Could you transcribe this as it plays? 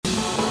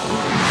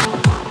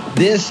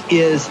This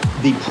is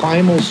the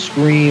primal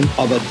scream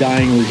of a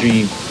dying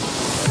regime.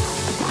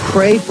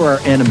 Pray for our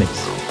enemies,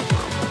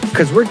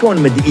 because we're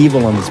going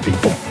medieval on these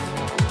people.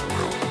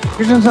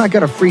 You're just not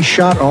got a free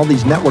shot on all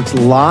these networks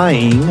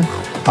lying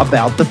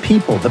about the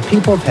people. The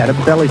people have had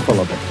a belly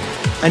full of it.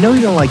 I know you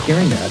don't like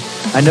hearing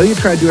that. I know you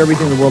try to do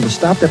everything in the world to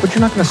stop that, but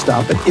you're not going to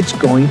stop it. It's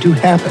going to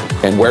happen.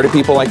 And where do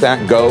people like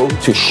that go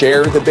to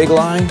share the big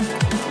lie?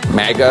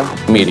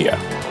 MAGA media.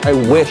 I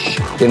wish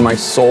in my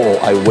soul,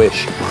 I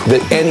wish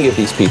that any of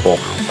these people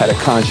had a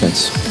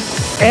conscience.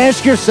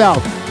 Ask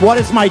yourself, what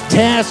is my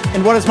task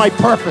and what is my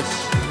purpose?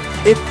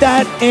 If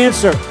that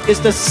answer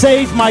is to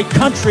save my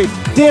country,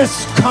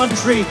 this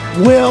country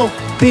will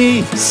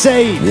be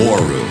saved. War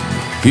Room.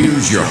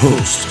 Here's your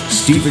host,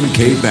 Stephen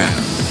K.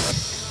 Bannon.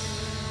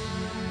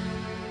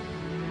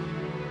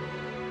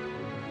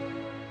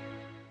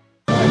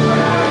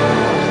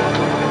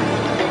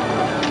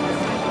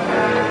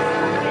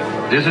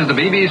 This is the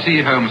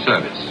BBC Home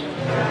Service.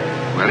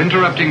 We're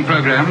interrupting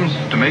programs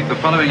to make the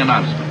following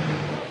announcement.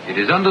 It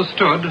is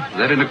understood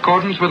that in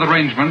accordance with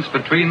arrangements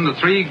between the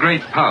three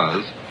great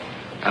powers,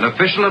 an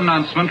official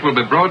announcement will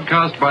be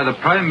broadcast by the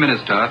Prime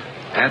Minister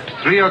at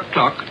 3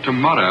 o'clock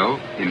tomorrow.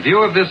 In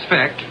view of this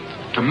fact,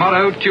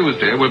 tomorrow,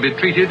 Tuesday, will be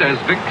treated as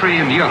Victory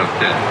in Europe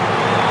Day.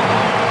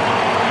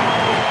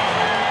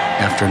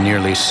 After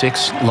nearly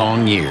 6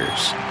 long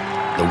years,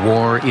 the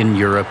war in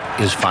Europe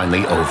is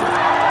finally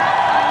over.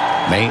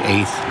 May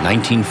 8th,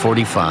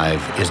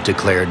 1945 is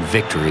declared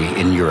Victory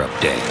in Europe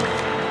Day.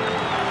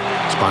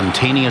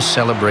 Spontaneous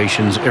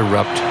celebrations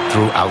erupt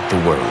throughout the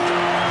world.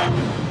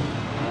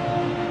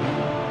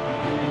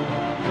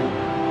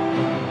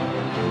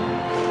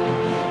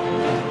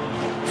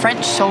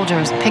 French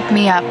soldiers pick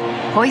me up,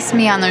 hoist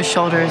me on their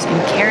shoulders,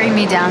 and carry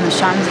me down the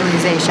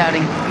Champs-Élysées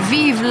shouting,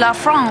 "Vive la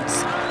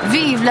France!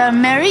 Vive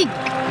l'Amérique!"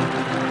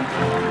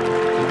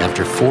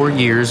 After 4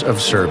 years of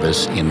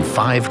service in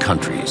 5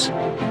 countries,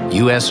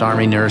 U.S.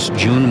 Army nurse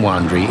June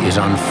Wandry is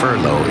on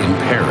furlough in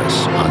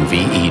Paris on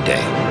VE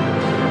Day.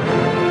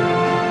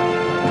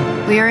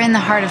 We are in the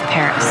heart of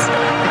Paris.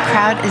 The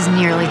crowd is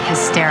nearly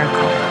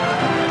hysterical.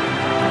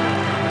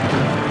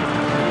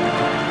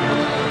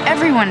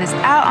 Everyone is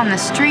out on the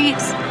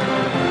streets,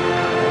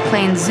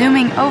 planes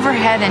zooming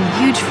overhead in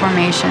huge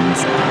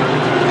formations.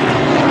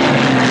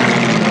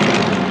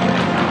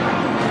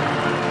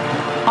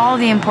 All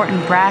the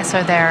important brass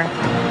are there,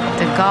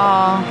 de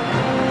Gaulle,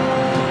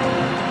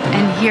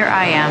 and here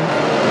I am.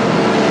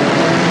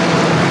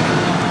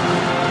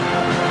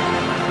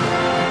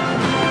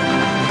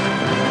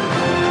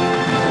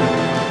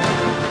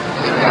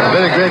 A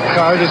very great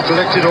crowd is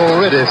collected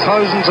already.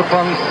 Thousands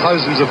upon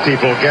thousands of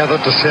people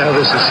gathered to share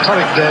this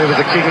historic day with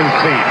the King and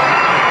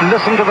Queen.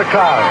 Listen to the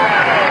crowd.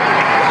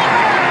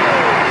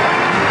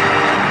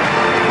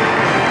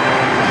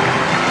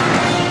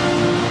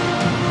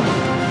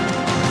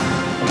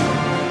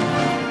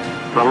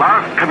 The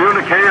last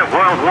communique of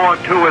World War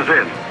II is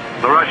in.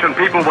 The Russian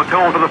people were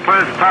told for the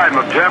first time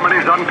of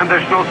Germany's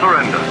unconditional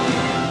surrender.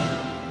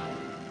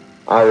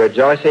 Our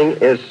rejoicing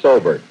is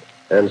sobered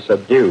and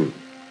subdued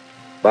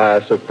by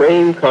a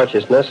supreme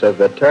consciousness of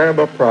the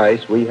terrible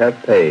price we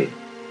have paid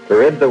to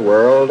rid the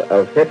world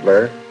of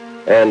Hitler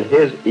and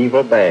his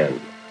evil band.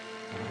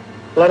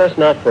 Let us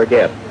not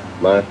forget,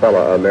 my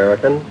fellow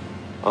Americans,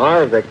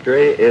 our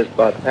victory is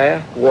but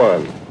half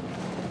won.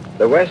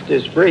 The West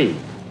is free,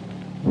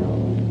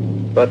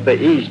 but the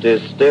East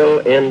is still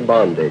in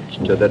bondage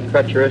to the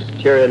treacherous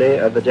tyranny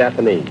of the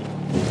Japanese.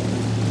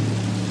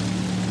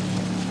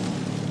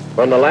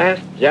 When the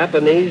last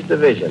Japanese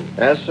division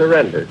has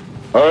surrendered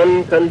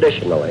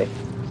unconditionally,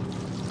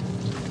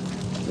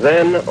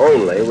 then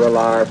only will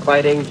our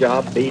fighting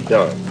job be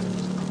done.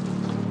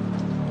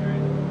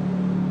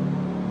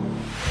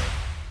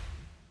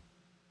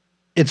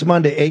 It's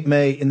Monday, 8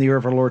 May, in the year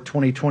of our Lord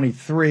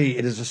 2023.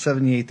 It is the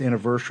 78th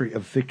anniversary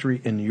of Victory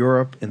in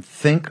Europe. And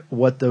think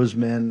what those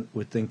men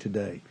would think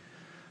today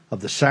of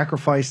the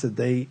sacrifice that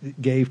they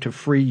gave to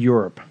free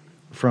Europe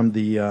from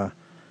the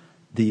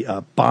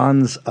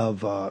bonds of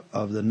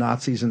the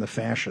Nazis and the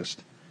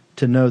fascists.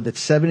 To know that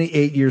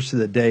 78 years to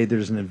the day,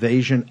 there's an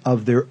invasion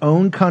of their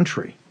own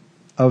country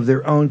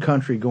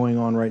going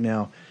on right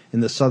now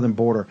in the southern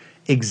border,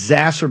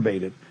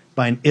 exacerbated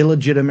by an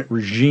illegitimate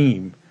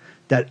regime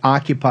that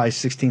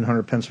occupies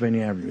 1600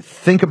 Pennsylvania Avenue.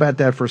 Think about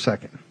that for a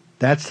second.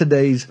 That's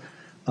today's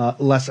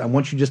lesson. I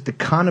want you just to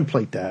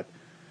contemplate that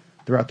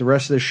throughout the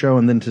rest of the show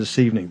and then to this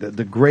evening.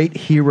 The great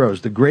heroes,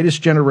 the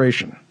greatest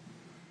generation,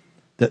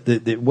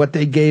 what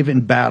they gave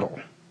in battle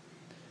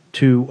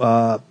to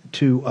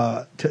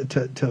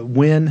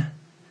win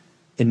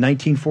in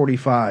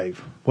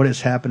 1945, what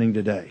is happening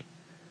today.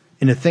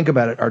 And to think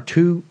about it, our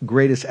two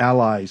greatest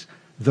allies,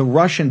 the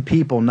Russian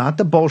people, not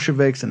the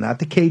Bolsheviks and not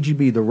the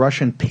KGB, the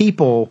Russian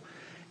people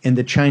and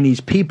the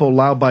Chinese people,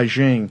 Lao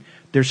Beijing,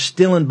 they're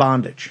still in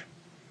bondage.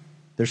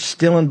 They're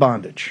still in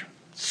bondage.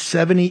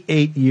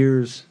 78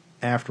 years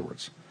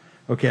afterwards.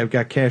 Okay, I've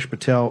got Kash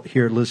Patel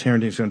here. Liz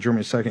Harrington's going to join me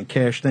in a second.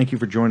 Kash, thank you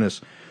for joining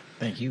us.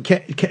 Thank you.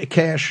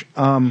 Kash,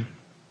 it'd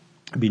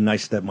be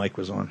nice if that mic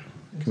was on.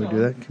 Can we do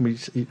that? Can we?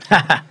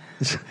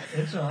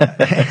 It's all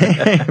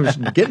right. I was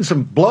getting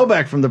some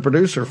blowback from the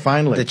producer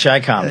finally. The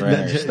Chi-Coms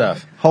right your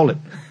stuff. Hold it.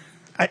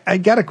 I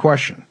got a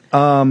question.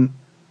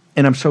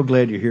 And I'm so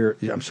glad you're here.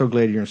 I'm so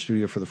glad you're in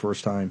studio for the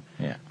first time.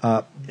 Yeah.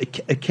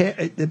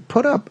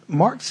 Put up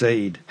Mark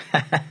Zaid.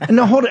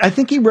 No, hold it. I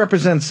think he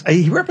represents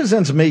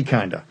me,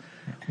 kind of.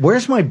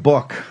 Where's my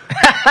book?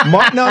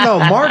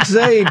 Mark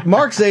Zaid.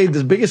 Mark Zaid,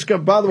 the biggest.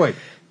 By the way,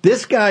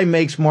 this guy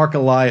makes Mark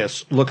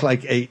Elias look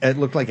like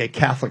a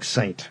Catholic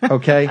saint.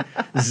 Okay,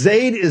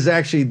 Zaid is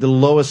actually the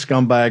lowest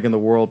scumbag in the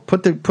world.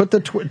 Put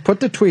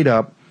the tweet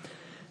up.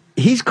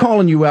 He's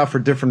calling you out for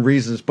different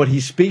reasons, but he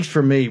speaks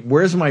for me.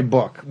 Where's my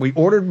book? We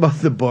ordered both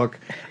the book.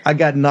 I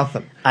got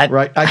nothing. I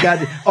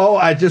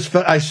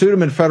sued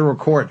him in federal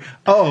court.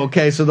 Oh,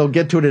 okay, so they'll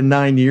get to it in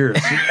 9 years.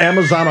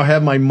 Amazon will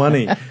have my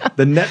money.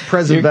 The net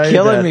present value.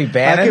 You're killing me,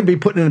 Bannon. I could be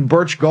putting it in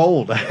Birch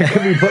Gold. I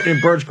could be putting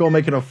in Birch Gold,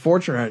 making a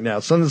fortune right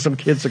now, sending some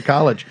kids to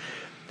college.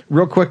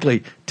 Real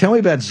quickly, tell me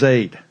about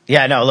Zaid.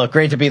 Yeah, no, look,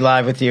 great to be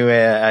live with you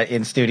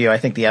in studio. I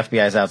think the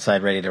FBI is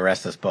outside ready to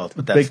arrest us both.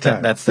 But that's big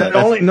time.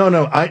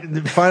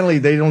 Finally,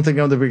 they don't think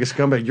I'm the biggest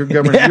scumbag. You're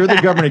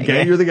the government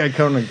gang. You're the guy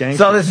covering the gang.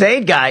 So the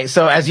Zaid guy.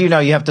 So as you know,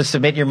 you have to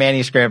submit your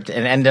manuscript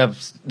and end up.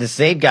 The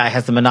Zaid guy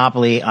has the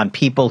monopoly on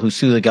people who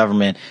sue the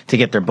government to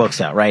get their books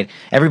out. Right?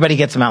 Everybody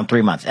gets them out in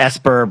 3 months.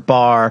 Esper,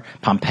 Barr,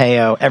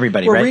 Pompeo,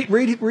 everybody. Well, right?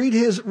 Read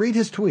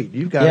his tweet.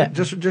 You've got it.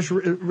 Just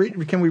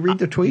read. Can we read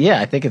the tweet? Yeah,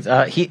 I think it's.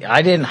 I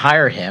didn't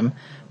hire him.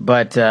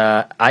 But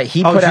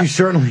you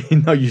certainly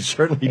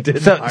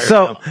did.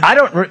 So I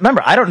don't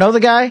remember. I don't know the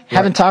guy. Right.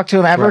 Haven't talked to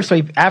him ever. Right. So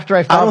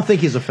I don't think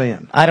he's a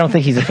fan. I don't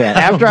think he's a fan.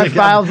 After I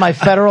filed my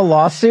federal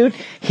lawsuit,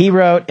 he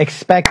wrote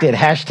expected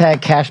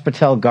 #Kash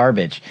Patel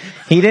garbage.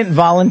 He didn't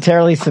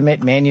voluntarily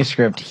submit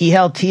manuscript. He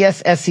held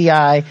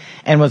TSSCI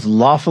and was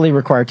lawfully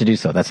required to do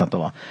so. That's not the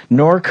law.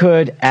 Nor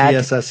could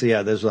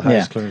TSSCI. Those are the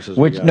highest clearances.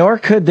 Nor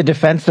could the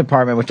Defense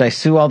Department, which I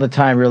sue all the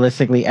time,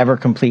 realistically ever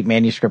complete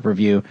manuscript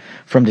review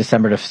from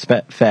December to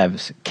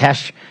Febs.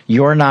 Kash,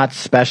 you're not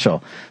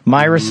special.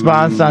 My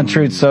response on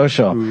Truth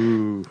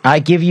Social. I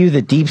give you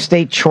the deep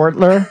state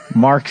chortler,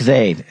 Mark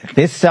Zaid.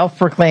 This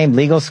self-proclaimed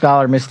legal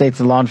scholar misstates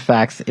the law and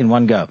facts in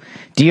one go.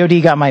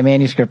 DOD got my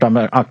manuscript on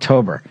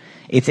October.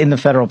 It's in the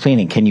federal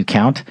pleading. Can you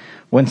count?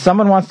 When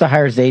someone wants to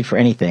hire Zaid for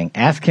anything,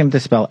 ask him to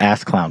spell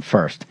ass clown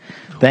first.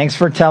 Thanks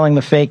for telling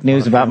the fake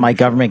news about my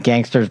government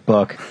gangsters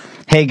book.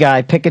 Hey,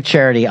 guy, pick a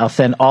charity. I'll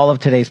send all of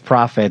today's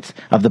profits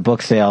of the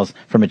book sales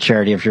from a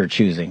charity of your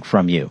choosing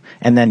from you.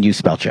 And then you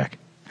spell check.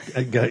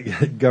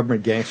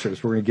 Government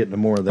gangsters. We're going to get into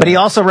more of that. But he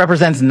also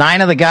represents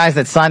 9 of the guys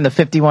that signed the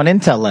 51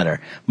 Intel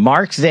letter.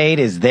 Mark Zaid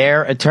is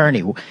their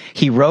attorney.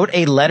 He wrote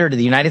a letter to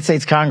the United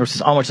States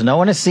Congress, which no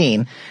one has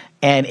seen.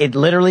 And it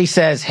literally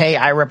says, hey,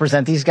 I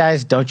represent these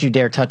guys. Don't you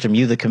dare touch them.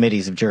 You, the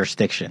committees of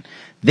jurisdiction.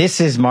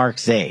 This is Mark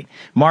Zaid.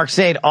 Mark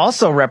Zaid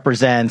also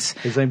represents.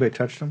 Has anybody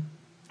touched him?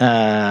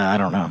 I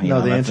don't know.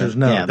 The answer is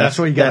no. Yeah, that's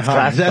where you got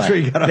hired. That's where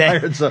you got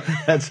hired. So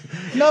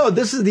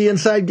this is the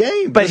inside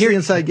game. But here's the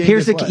inside game.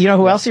 You know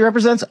who else he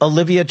represents?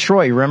 Olivia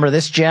Troy. Remember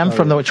this gem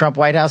from the Trump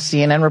White House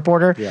CNN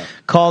reporter? Yeah.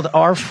 Called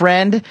our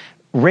friend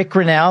Rick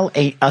Grinnell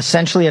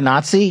essentially a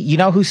Nazi. You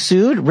know who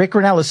sued? Rick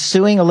Grinnell is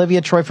suing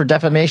Olivia Troy for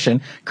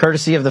defamation,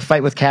 courtesy of the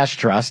Fight with Cash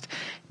Trust.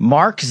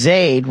 Mark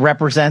Zaid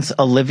represents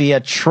Olivia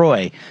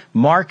Troy.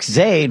 Mark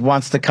Zaid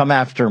wants to come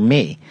after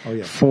me. Oh,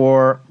 yeah.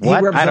 For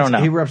what? I don't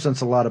know. He represents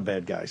a lot of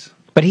bad guys.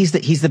 But he's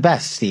the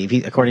best,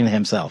 Steve. According to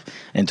himself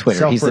in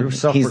Twitter, he's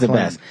the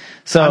best.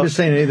 So I'm just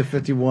saying, any of the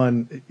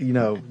 51,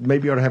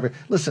 maybe you ought to have it.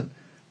 Listen,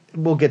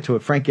 we'll get to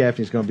it. Frank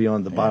Gaffney's going to be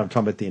on the bottom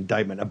talking about the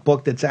indictment, a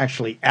book that's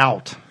actually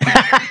out.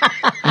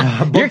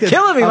 You're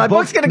killing me. My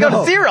book's going to go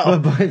to zero.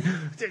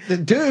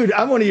 Dude,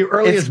 I'm one of your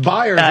earliest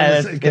buyers.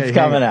 It's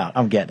coming out.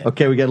 I'm getting it.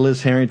 Okay, we got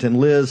Liz Harrington.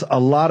 Liz, a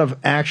lot of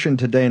action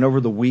today and over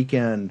the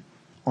weekend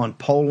on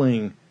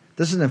polling.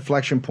 This is an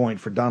inflection point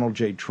for Donald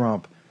J.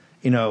 Trump.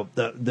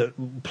 The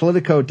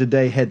Politico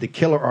today had the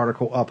killer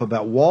article up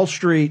about Wall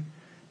Street,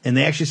 and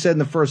they actually said in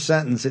the first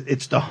sentence,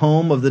 it's the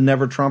home of the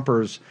Never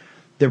Trumpers.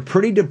 They're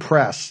pretty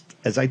depressed.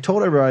 As I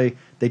told everybody,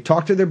 they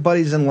talked to their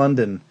buddies in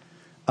London.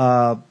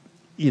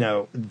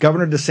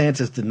 Governor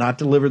DeSantis did not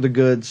deliver the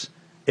goods.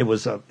 It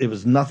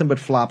was nothing but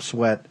flop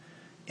sweat.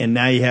 And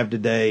now you have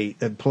today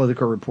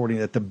Politico reporting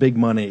that the big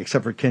money,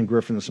 except for Ken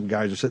Griffin and some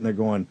guys, are sitting there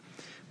going,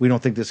 we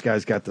don't think this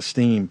guy's got the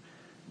steam.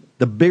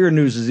 The bigger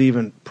news is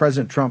even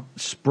President Trump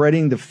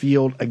spreading the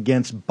field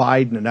against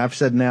Biden. And I've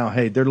said now,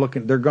 hey, they're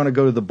going to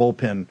go to the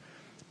bullpen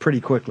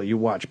pretty quickly. You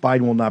watch.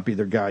 Biden will not be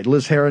their guy.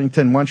 Liz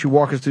Harrington, why don't you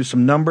walk us through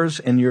some numbers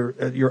and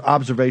your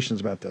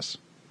observations about this?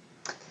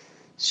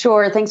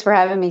 Sure. Thanks for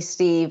having me,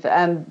 Steve.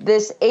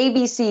 This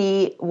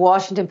ABC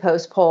Washington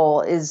Post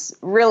poll is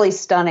really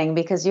stunning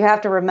because you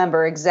have to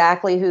remember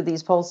exactly who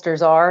these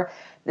pollsters are.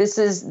 This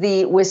is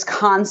the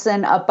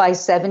Wisconsin up by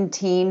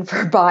 17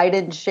 for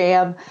Biden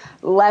sham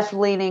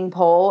left-leaning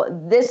poll.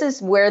 This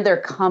is where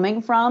they're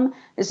coming from.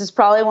 This is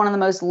probably one of the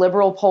most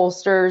liberal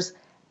pollsters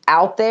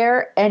out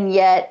there, and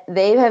yet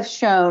they have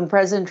shown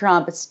President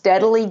Trump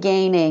steadily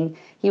gaining.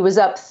 He was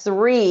up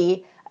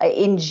 3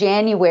 in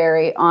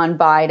January on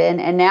Biden,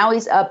 and now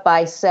he's up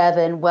by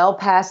 7, well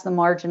past the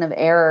margin of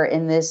error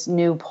in this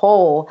new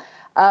poll.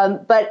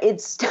 But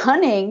it's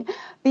stunning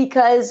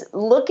because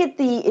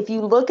if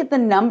you look at the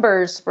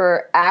numbers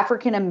for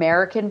African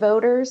American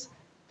voters,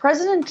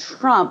 President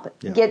Trump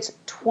gets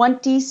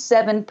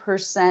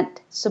 27%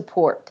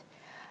 support.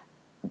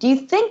 Do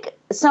you think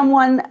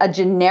a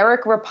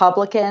generic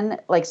Republican,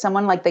 like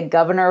someone like the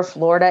governor of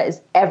Florida,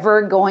 is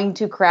ever going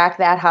to crack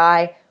that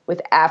high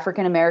with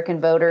African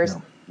American voters?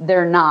 No.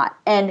 They're not.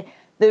 And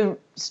the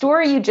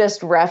story you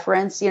just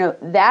referenced,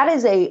 that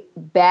is a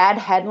bad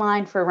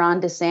headline for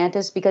Ron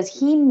DeSantis because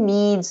he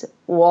needs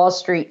Wall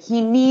Street.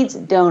 He needs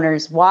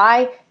donors.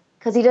 Why?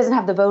 Because he doesn't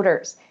have the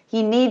voters.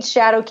 He needs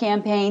shadow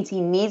campaigns.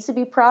 He needs to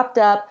be propped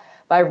up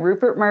by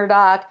Rupert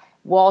Murdoch,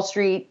 Wall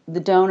Street, the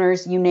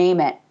donors, you name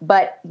it.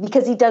 But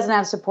because he doesn't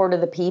have support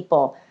of the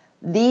people,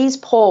 these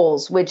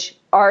polls, which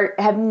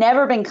have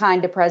never been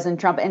kind to President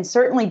Trump and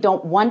certainly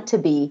don't want to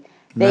be,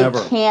 they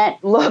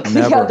can't look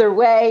the other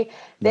way.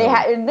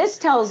 And this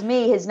tells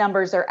me his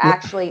numbers are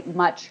actually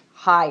much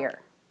higher.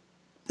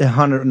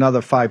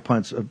 Another 5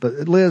 points.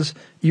 But Liz,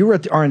 you were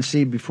at the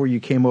RNC before you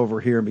came over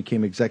here and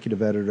became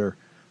executive editor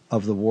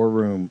of the War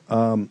Room.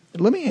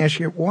 Let me ask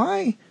you,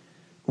 why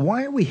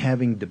are we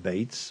having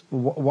debates?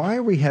 Why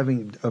are we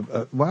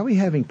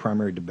having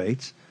primary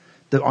debates?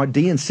 The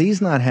DNC's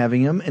not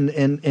having them,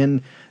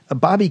 and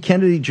Bobby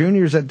Kennedy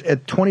Jr. is at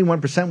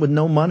 21% with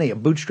no money, a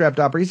bootstrapped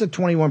operator. He's at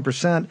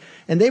 21%,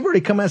 and they've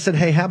already come out and said,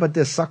 "Hey, how about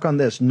this? Suck on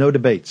this. No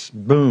debates.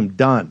 Boom,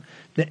 done."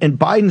 And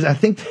Biden's, I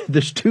think,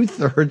 there's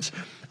 2/3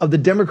 of the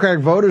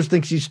Democratic voters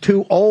thinks he's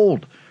too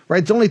old.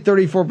 Right? It's only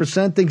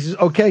 34% thinks he's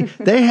okay.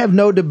 They have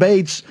no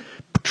debates.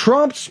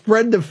 Trump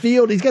spread the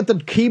field. He's got the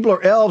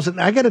Keebler elves.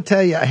 And I got to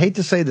tell you, I hate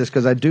to say this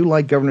because I do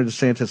like Governor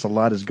DeSantis a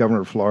lot as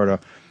governor of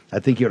Florida. I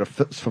think he ought to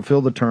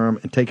fulfill the term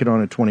and take it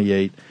on in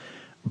 28.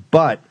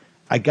 But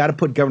I got to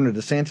put Governor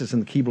DeSantis in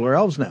the Keebler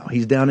elves now.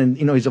 He's down in,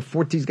 he's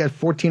got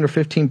 14 or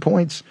 15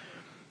 points.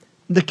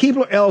 The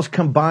Keebler elves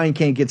combined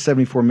can't get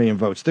 74 million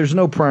votes. There's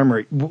no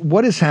primary.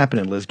 What is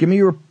happening, Liz? Give me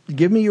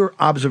your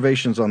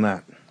observations on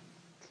that.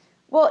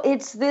 Well,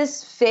 it's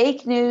this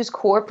fake news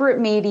corporate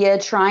media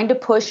trying to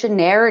push a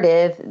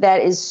narrative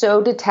that is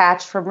so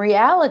detached from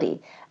reality.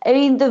 I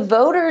mean, the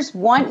voters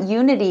want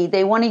unity.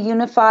 They want to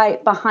unify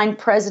behind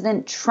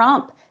President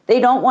Trump. They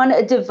don't want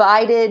a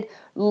divided,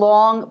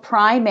 long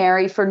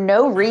primary for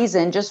no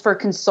reason, just for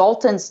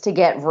consultants to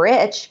get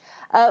rich.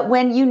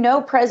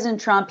 When President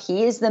Trump,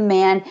 he is the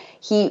man.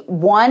 He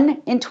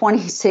won in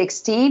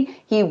 2016.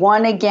 He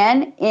won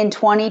again in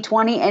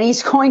 2020, and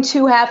he's going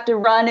to have to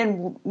run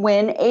and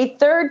win a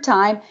third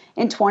time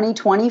in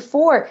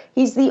 2024.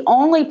 He's the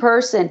only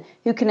person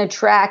who can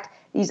attract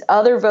these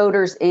other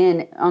voters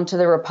onto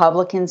the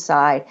Republican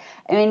side.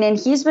 I mean, and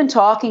he's been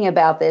talking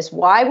about this.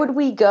 Why would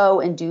we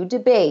go and do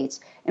debates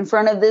in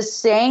front of this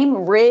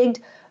same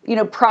rigged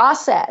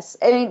process?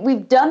 I mean,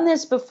 we've done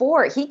this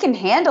before. He can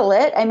handle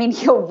it. I mean,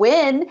 he'll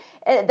win.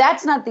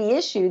 That's not the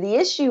issue. The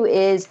issue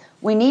is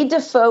we need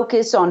to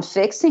focus on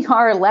fixing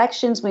our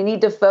elections. We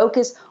need to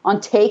focus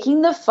on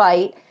taking the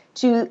fight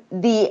to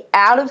the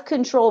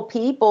out-of-control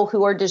people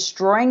who are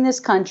destroying this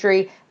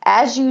country,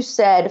 as you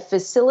said,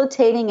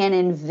 facilitating an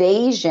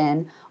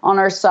invasion on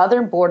our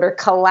southern border,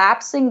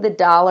 collapsing the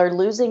dollar,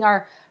 losing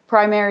our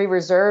primary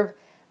reserve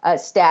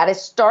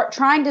status,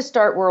 trying to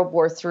start World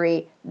War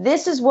III.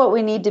 This is what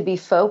we need to be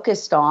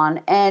focused on,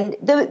 and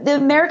the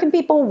American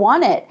people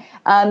want it,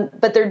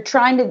 but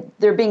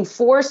they're being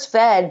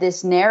force-fed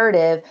this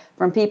narrative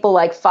from people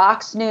like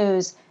Fox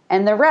News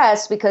and the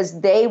rest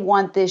because they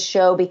want this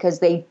show, because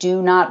they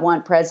do not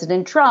want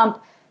President Trump,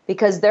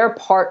 because they're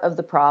part of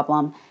the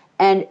problem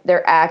and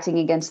they're acting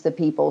against the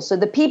people. So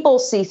the people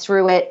see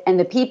through it, and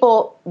the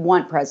people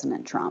want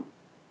President Trump.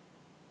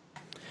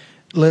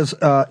 Liz,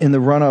 in the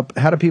run-up,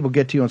 how do people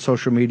get to you on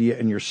social media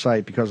and your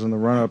site? Because in the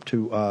run-up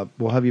to,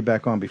 we'll have you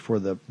back on before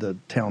the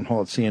town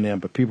hall at CNN,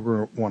 but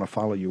people want to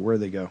follow you. Where do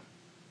they go?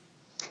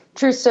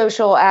 Truth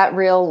Social at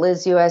Real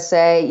Liz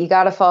USA. You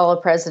got to follow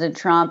President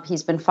Trump.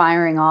 He's been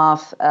firing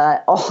off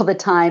all the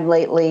time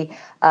lately.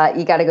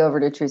 You got to go over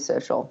to Truth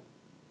Social.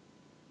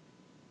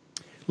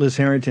 Liz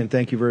Harrington,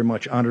 thank you very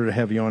much. Honored to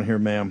have you on here,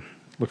 ma'am.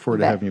 Look forward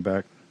to having you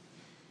back.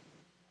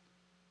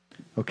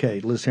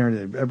 Okay, Liz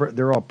Harrington,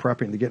 they're all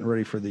prepping. They're getting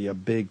ready for the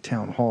big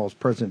town halls.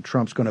 President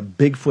Trump's going to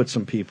Bigfoot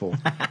some people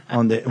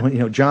on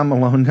the, John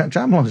Malone.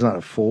 John Malone's not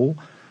a fool,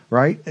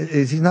 right?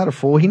 He's not a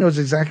fool. He knows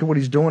exactly what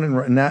he's doing.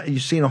 And now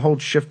you've seen a whole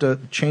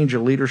change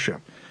of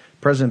leadership.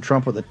 President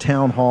Trump with a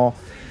town hall.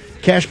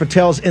 Kash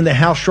Patel's in the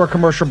house. Short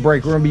commercial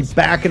break. We're going to be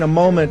back in a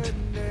moment.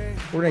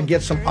 We're going to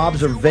get some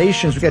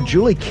observations. We got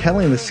Julie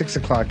Kelly in the 6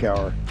 o'clock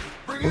hour.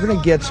 We're going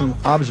to get some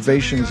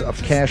observations of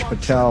Kash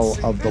Patel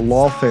of the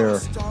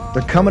lawfare.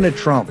 They're coming at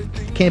Trump.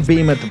 Can't beat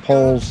him at the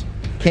polls.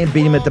 Can't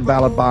beat him at the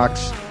ballot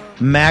box.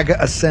 MAGA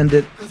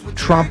ascended.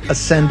 Trump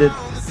ascended.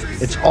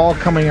 It's all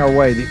coming our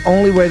way. The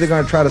only way they're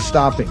going to try to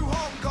stop him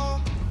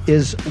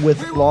is with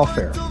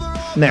lawfare.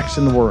 Next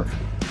in the War Room.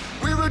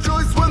 We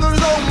rejoice when there's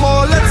no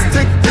more. Let's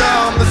take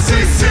down the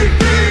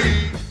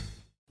CCP.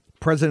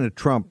 President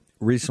Trump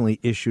recently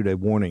issued a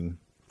warning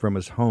from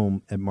his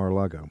home at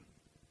Mar-a-Lago.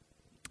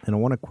 And I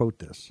want to quote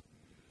this.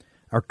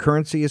 Our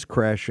currency is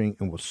crashing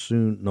and will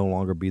soon no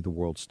longer be the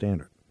world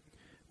standard,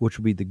 which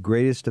will be the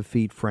greatest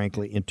defeat,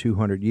 frankly, in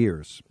 200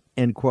 years.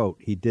 End quote.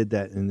 He did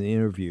that in the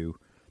interview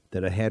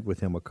that I had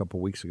with him a couple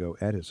weeks ago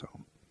at his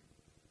home.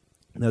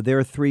 Now, there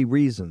are three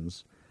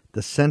reasons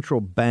the central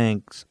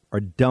banks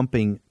are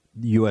dumping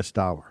the U.S.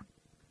 dollar.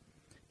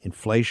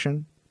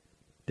 Inflation,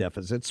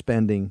 deficit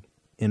spending,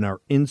 and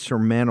our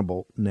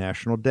insurmountable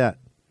national debt.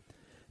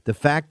 The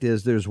fact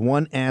is there's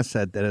one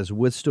asset that has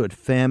withstood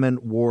famine,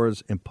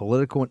 wars, and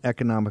political and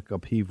economic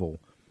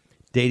upheaval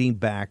dating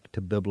back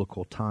to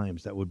biblical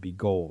times. That would be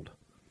gold.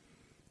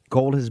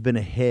 Gold has been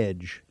a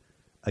hedge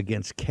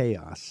against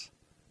chaos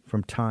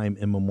from time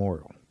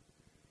immemorial.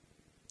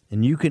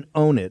 And you can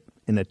own it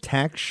in a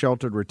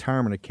tax-sheltered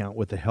retirement account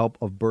with the help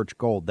of Birch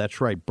Gold. That's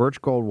right.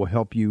 Birch Gold will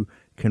help you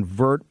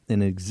convert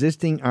an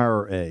existing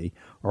IRA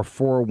or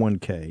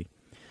 401k,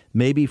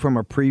 maybe from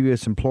a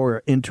previous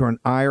employer, into an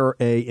IRA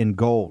in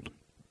gold.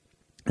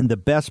 And the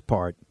best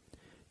part,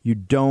 you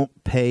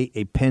don't pay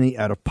a penny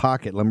out of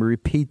pocket. Let me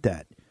repeat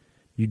that.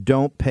 You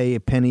don't pay a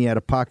penny out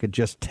of pocket.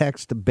 Just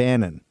text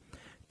Bannon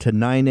to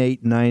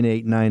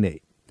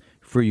 989898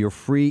 for your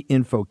free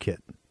info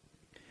kit.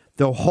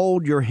 They'll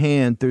hold your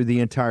hand through the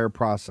entire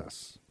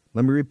process.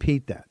 Let me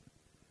repeat that.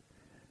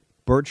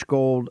 Birch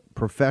Gold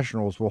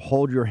professionals will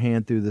hold your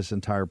hand through this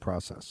entire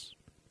process.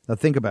 Now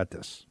think about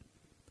this.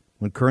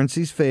 When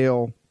currencies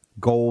fail,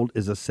 gold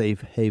is a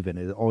safe haven.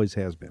 It always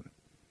has been.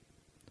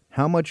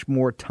 How much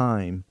more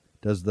time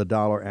does the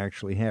dollar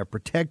actually have?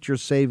 Protect your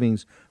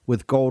savings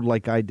with gold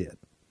like I did.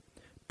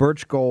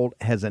 Birch Gold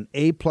has an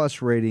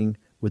A-plus rating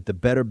with the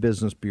Better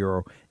Business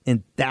Bureau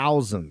and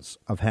thousands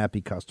of happy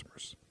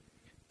customers.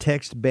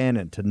 Text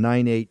Bannon to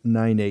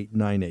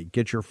 989898.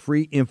 Get your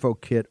free info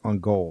kit on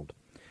gold.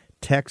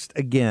 Text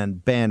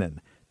again Bannon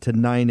to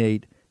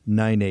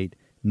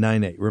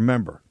 989898.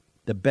 Remember,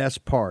 the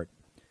best part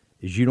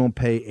is you don't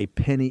pay a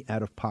penny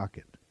out of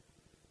pocket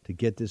to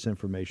get this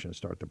information and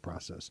start the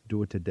process.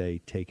 Do it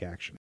today. Take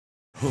action.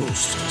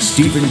 Host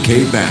Stephen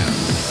K. Bannon.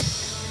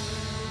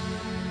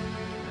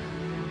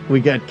 We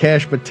got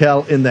Kash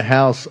Patel in the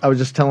house. I was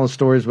just telling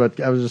stories about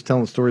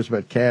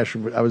Kash.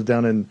 I was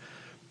down in,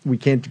 we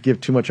can't give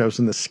too much. I was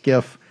in the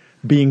skiff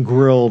being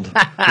grilled,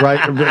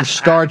 right?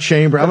 Star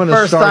Chamber. I'm in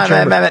a Star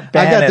Chamber.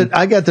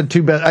 I got the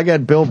two best. I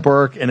got Bill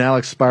Burke and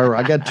Alex Spiro.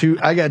 I got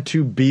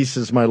two beasts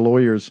as my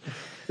lawyers.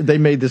 They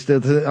made this,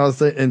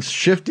 and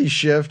Shifty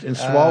Shift and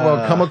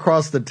Swalwell come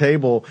across the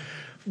table.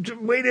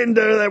 We didn't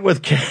do that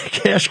with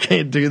Kash.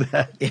 Can't do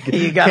that.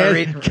 You got to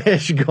read.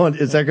 Kash going,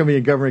 is that going to be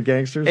in Government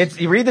Gangsters?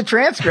 You read the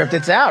transcript.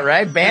 It's out,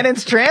 right?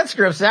 Bannon's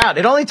transcript's out.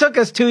 It only took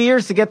us 2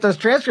 years to get those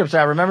transcripts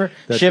out. Remember,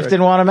 Schiff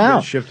didn't want them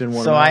out. Schiff didn't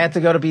want so them out. I had to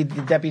go to be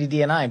the deputy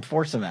DNI and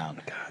force them out.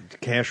 God,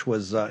 Kash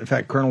was, in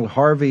fact, Colonel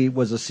Harvey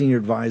was a senior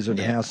advisor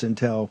to House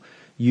Intel.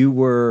 You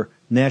were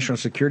national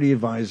security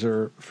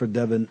advisor for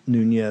Devin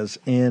Nunes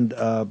and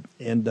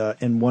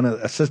one of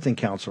assistant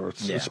counsel,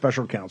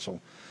 special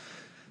counsel.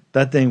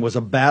 That thing was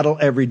a battle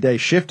every day.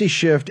 Shifty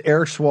Shift,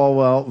 Eric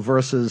Swalwell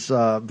versus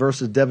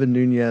Devin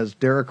Nunes,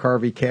 Derek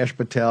Harvey, Kash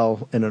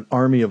Patel, and an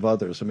army of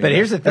others. I mean, but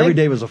here's the thing. Every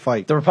day was a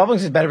fight. The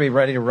Republicans better be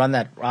ready to run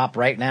that op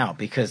right now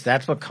because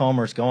that's what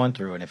Comer's going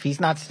through. And if he's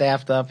not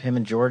staffed up, him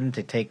and Jordan,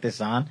 to take this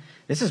on,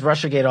 this is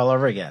Russiagate all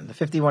over again. The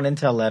 51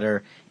 Intel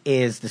letter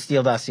is the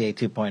Steele dossier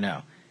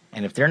 2.0.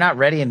 And if they're not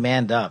ready and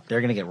manned up,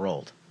 they're going to get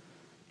rolled.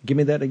 Give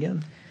me that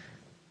again.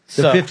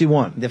 The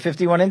 51. The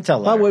 51 Intel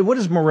letter. By the way, what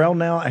is Morrell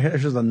now?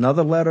 There's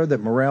another letter that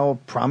Morrell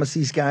promised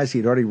these guys.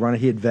 He'd already run it.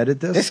 He had vetted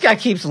this. This guy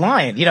keeps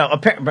lying. You know,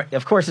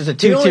 of course, there's a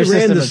two-tier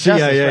system of justice. He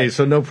only ran the CIA, right?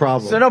 so no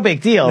problem. So no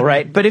big deal,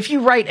 right? But if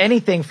you write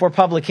anything for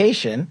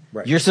publication,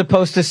 you're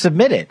supposed to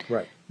submit it.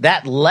 Right.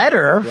 That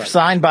letter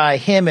signed by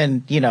him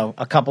and,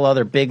 a couple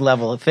other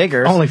big-level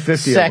figures. Only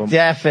 50 of them.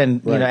 SecDef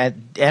and,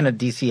 and a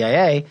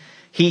DCIA.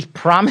 He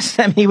promised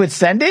them he would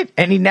send it,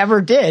 and he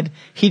never did.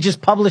 He just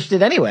published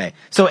it anyway.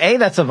 So, A,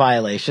 that's a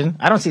violation.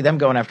 I don't see them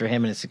going after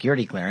him in his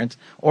security clearance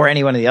or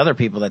any one of the other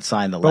people that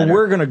signed the letter. But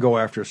we're going to go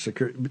after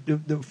security.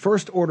 The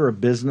first order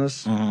of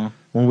business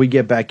when we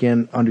get back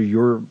in under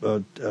your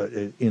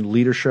in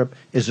leadership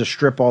is to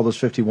strip all those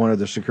 51 of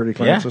their security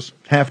clearances.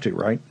 Yeah. Have to,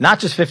 right? Not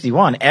just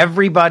 51.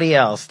 Everybody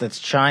else that's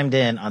chimed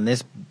in on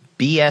this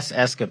BS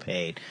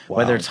escapade,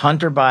 whether it's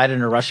Hunter Biden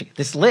or Russia.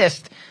 This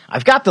list,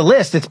 I've got the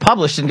list. It's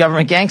published in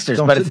Government Gangsters.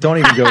 Don't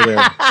even go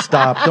there.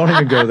 Stop. Don't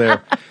even go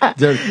there.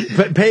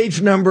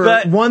 Page number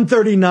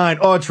 139.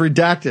 Oh, it's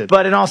redacted.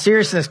 But in all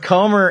seriousness,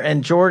 Comer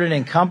and Jordan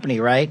and company,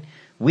 right?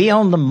 We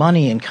own the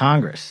money in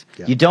Congress.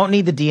 Yeah. You don't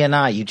need the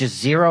DNI. You just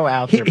zero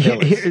out their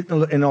bills.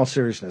 In all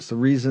seriousness, the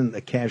reason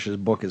that Kash's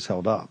book is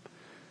held up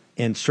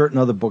and certain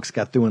other books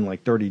got through in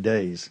like 30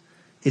 days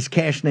is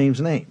Kash names.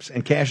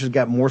 And Kash has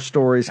got more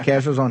stories.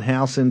 Kash was on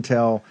House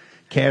Intel.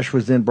 Kash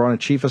was then brought in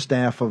Chief of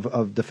Staff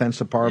of Defense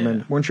Department.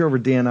 Yeah. Weren't you over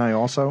DNI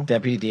also?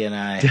 Deputy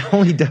DNI.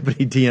 Only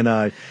Deputy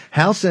DNI.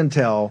 House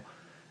Intel,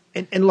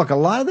 And look, a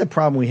lot of the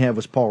problem we have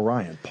was Paul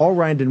Ryan. Paul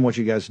Ryan didn't want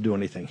you guys to do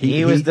anything.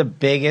 He was the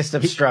biggest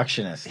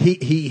obstructionist.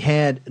 He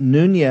had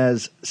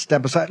Nunez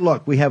step aside.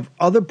 Look, we have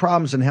other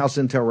problems in House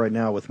Intel right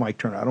now with Mike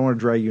Turner. I don't want to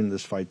drag you into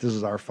this fight. This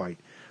is our fight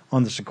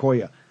on the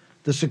Sequoia.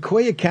 The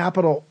Sequoia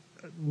Capital,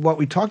 what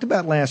we talked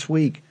about last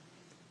week,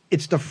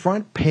 it's the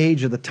front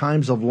page of the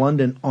Times of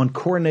London on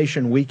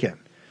Coronation Weekend.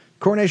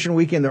 Coronation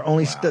Weekend, the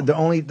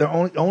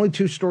only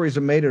two stories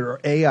that made it are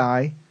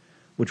AI,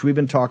 which we've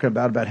been talking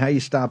about how you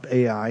stop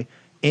AI,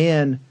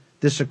 and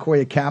the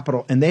Sequoia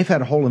Capital, and they've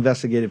had a whole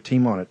investigative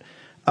team on it.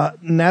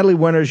 Natalie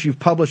Winters, you've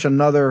published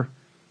another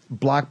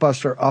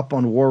blockbuster up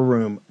on War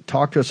Room.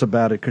 Talk to us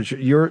about it, because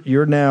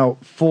you're now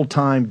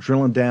full-time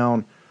drilling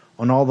down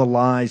on all the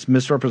lies,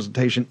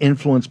 misrepresentation,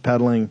 influence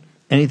peddling,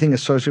 anything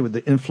associated with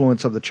the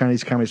influence of the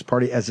Chinese Communist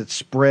Party as it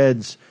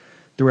spreads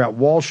throughout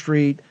Wall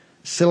Street,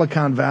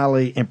 Silicon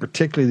Valley, and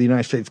particularly the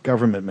United States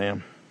government,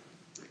 ma'am.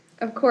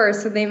 Of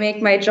course, and they make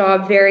my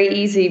job very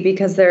easy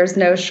because there's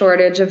no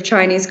shortage of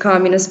Chinese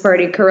Communist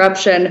Party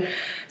corruption,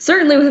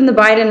 certainly within the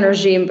Biden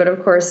regime, but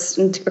of course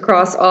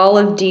across all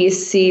of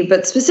D.C.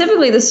 But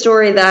specifically the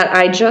story that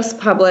I just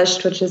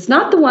published, which is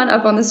not the one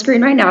up on the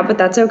screen right now, but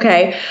that's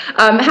okay,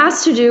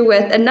 has to do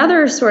with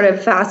another sort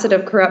of facet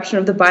of corruption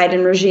of the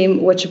Biden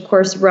regime, which of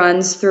course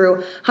runs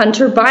through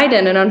Hunter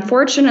Biden. And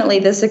unfortunately,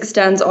 this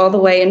extends all the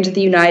way into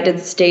the United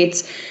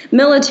States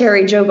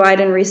military. Joe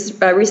Biden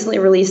recently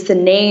released the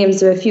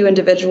names of a few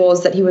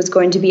individuals that he was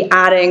going to be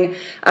adding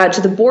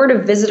to the Board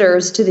of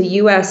Visitors to the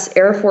U.S.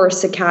 Air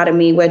Force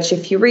Academy, which,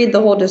 if you read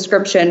the whole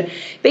description,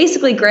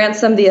 basically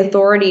grants them the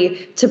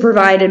authority to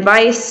provide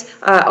advice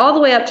all the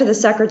way up to the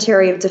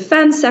Secretary of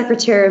Defense,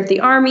 Secretary of the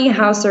Army,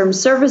 House Armed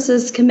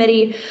Services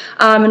Committee.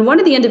 And one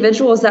of the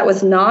individuals that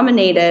was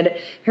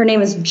nominated, her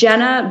name is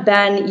Jenna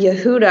Ben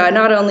Yehuda.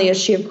 Not only is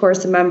she, of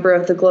course, a member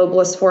of the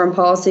globalist foreign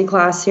policy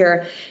class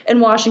here in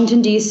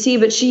Washington, D.C.,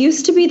 but she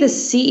used to be the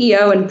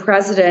CEO and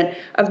president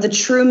of the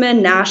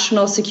Truman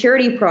National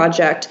Security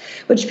Project,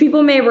 which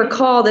people may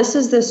recall, this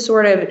is this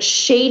sort of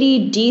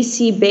shady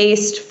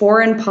DC-based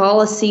foreign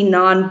policy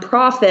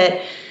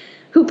nonprofit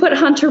who put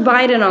Hunter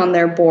Biden on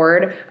their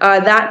board.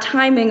 That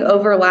timing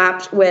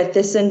overlapped with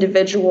this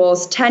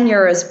individual's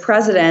tenure as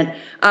president.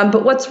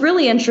 But what's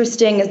really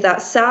interesting is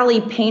that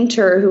Sally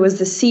Painter, who was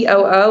the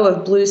COO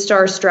of Blue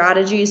Star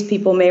Strategies,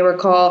 people may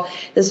recall,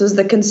 this was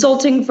the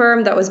consulting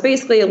firm that was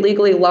basically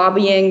illegally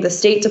lobbying the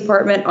State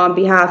Department on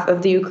behalf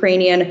of the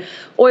Ukrainian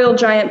oil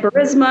giant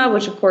Burisma,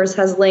 which of course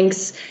has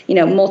links,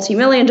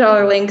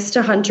 multi-million-dollar links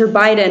to Hunter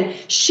Biden.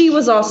 She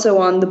was also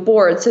on the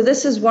board. So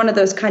this is one of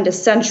those kind of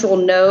central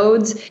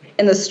nodes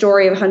in the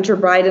story of Hunter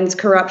Biden's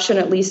corruption,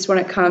 at least when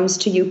it comes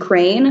to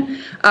Ukraine.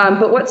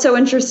 But what's so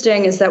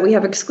interesting is that we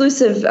have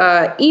exclusive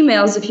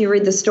emails, if you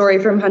read the story,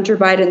 from Hunter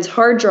Biden's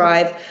hard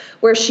drive,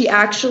 where she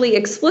actually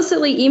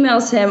explicitly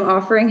emails him,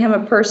 offering him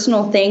a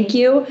personal thank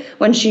you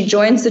when she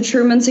joins the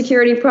Truman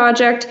Security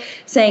Project,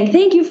 saying,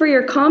 "Thank you for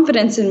your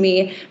confidence in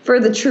me for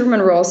the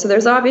Truman role." So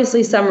there's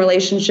obviously some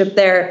relationship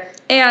there.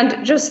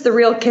 And just the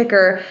real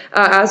kicker,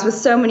 as with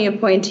so many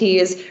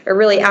appointees, are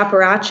really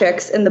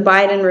apparatchiks in the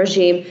Biden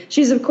regime.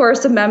 She's, of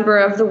course, a member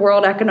of the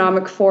World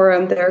Economic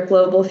Forum, their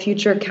Global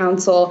Future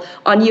Council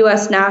on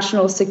U.S.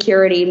 national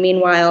security.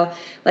 Meanwhile,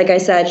 like I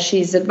said,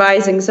 she's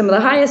advising some of the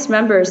highest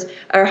members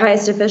or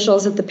highest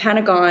officials at the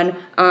Pentagon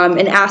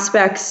in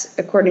aspects,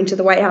 according to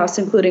the White House,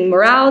 including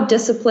morale,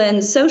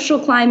 discipline, social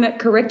climate,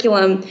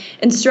 curriculum,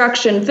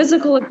 instruction,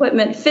 physical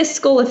equipment,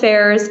 fiscal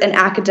affairs, and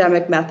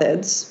academic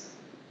methods.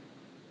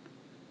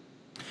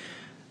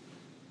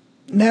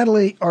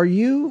 Natalie, are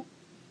you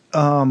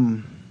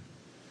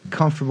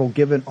comfortable,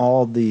 given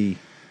all the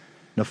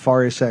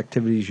nefarious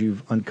activities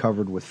you've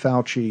uncovered with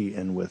Fauci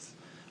and with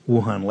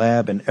Wuhan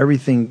Lab and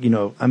everything,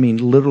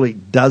 literally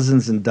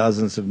dozens and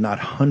dozens, if not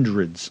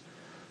hundreds,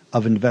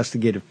 of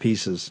investigative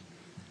pieces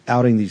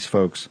outing these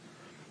folks,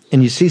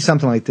 and you see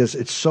something like this,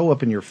 it's so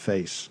up in your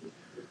face.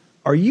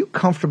 Are you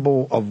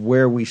comfortable of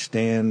where we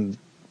stand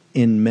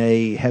in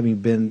May, having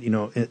been,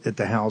 at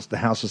the House? The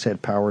House has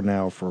had power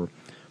now for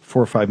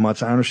 4 or 5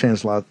 months. I understand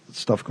there's a lot of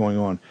stuff going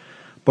on,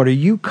 but are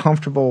you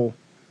comfortable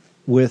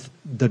with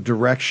the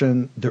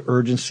direction, the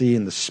urgency,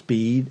 and the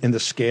speed and the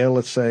scale,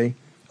 let's say,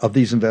 of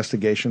these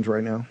investigations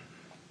right now?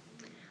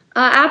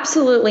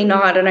 Absolutely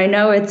not. And I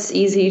know it's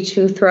easy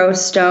to throw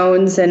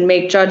stones and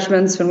make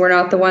judgments when we're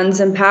not the ones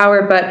in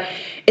power, but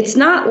it's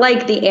not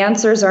like the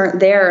answers aren't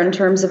there in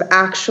terms of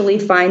actually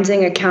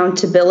finding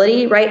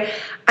accountability, right?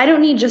 I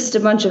don't need just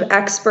a bunch of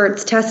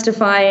experts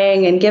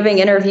testifying and giving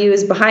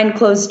interviews behind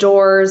closed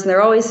doors. And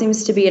there always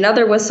seems to be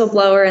another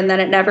whistleblower, and then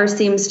it never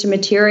seems to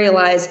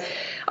materialize.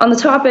 On the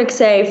topic,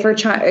 say, for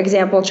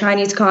example,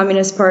 Chinese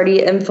Communist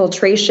Party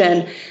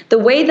infiltration, the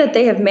way that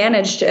they have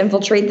managed to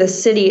infiltrate the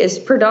city is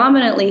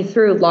predominantly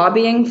through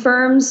lobbying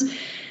firms.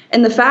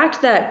 And the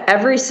fact that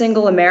every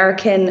single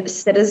American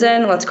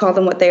citizen, let's call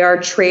them what they are,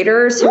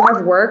 traitors who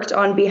have worked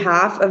on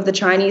behalf of the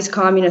Chinese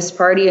Communist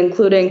Party,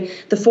 including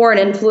the foreign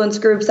influence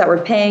groups that were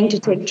paying to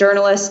take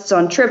journalists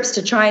on trips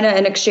to China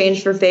in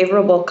exchange for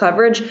favorable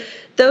coverage,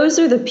 those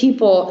are the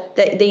people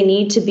that they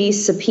need to be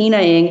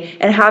subpoenaing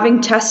and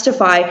having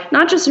testify,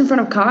 not just in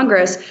front of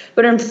Congress,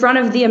 but in front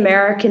of the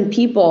American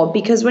people.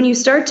 Because when you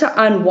start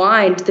to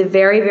unwind the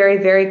very, very,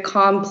 very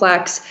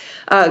complex,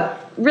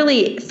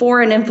 really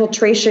foreign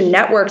infiltration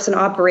networks and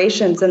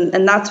operations,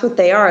 and that's what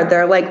they are.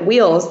 They're like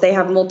wheels. They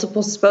have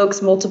multiple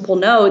spokes, multiple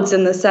nodes,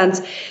 in the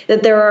sense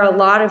that there are a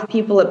lot of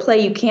people at play.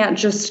 You can't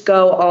just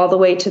go all the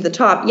way to the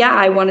top. Yeah,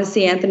 I want to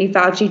see Anthony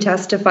Fauci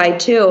testify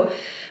too.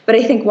 But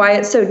I think why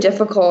it's so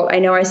difficult, I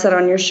know I said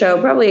on your show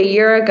probably a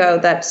year ago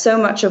that so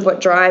much of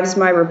what drives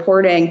my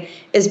reporting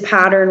is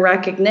pattern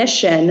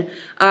recognition.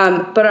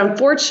 But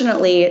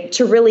unfortunately,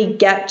 to really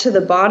get to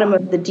the bottom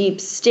of the deep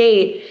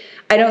state,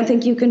 I don't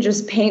think you can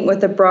just paint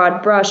with a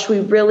broad brush. We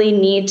really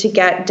need to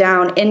get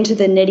down into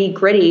the nitty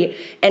gritty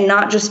and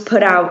not just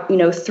put out,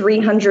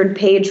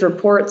 300-page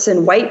reports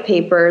and white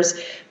papers,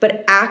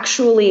 but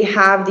actually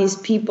have these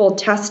people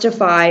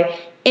testify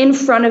in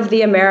front of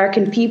the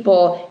American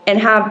people and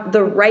have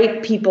the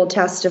right people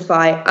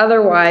testify.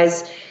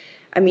 Otherwise,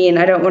 I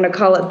don't want to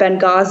call it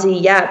Benghazi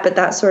yet, but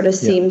that sort of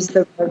seems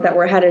the road that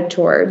we're headed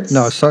towards.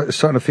 No, it's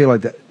starting to feel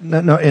like that.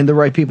 No, and the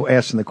right people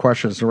asking the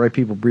questions, the right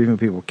people briefing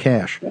people,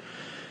 Cash.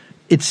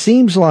 It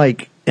seems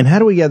like, and how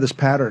do we get this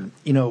pattern?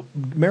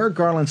 Merrick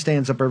Garland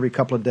stands up every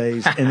couple of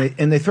days,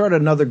 and they throw out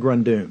another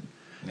Grundoon.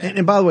 Yeah.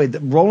 And by the way,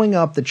 rolling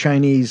up the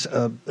Chinese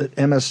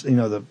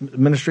the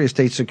Ministry of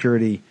State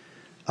Security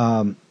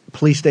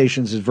police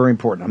stations is very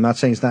important. I'm not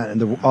saying it's not,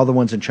 and all the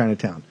ones in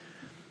Chinatown.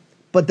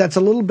 But that's a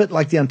little bit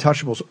like the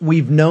Untouchables.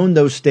 We've known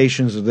those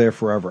stations are there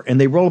forever. And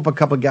they roll up a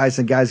couple of guys,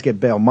 and guys get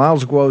bail.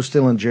 Miles Guo's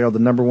still in jail, the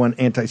number one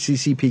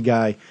anti-CCP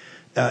guy.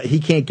 He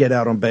can't get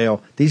out on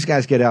bail. These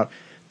guys get out.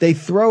 They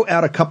throw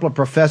out a couple of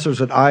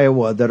professors at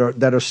Iowa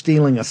that are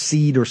stealing a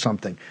seed or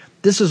something.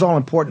 This is all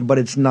important, but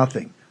it's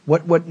nothing.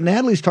 What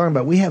Natalie's talking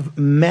about, we have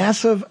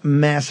massive,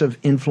 massive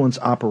influence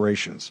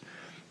operations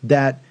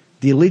that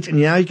the elite, and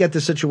now you get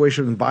the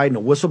situation with Biden, a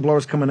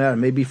whistleblower's coming out,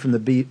 and maybe from the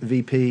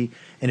VP,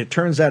 and it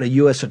turns out a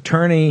U.S.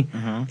 attorney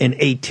in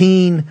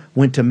 2018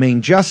 went to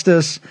Maine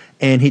Justice,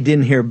 and he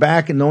didn't hear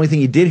back, and the only thing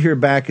he did hear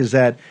back is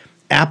that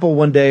Apple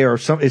one day or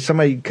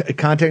somebody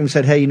contacted him and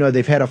said, hey,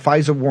 they've had a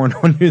FISA warrant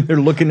on you, they're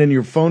looking in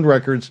your phone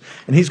records,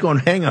 and he's going,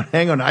 hang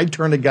on, I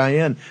turned a guy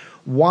in.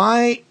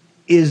 Why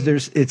is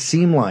it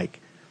seem like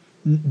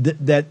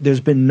that there's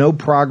been no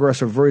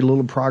progress or very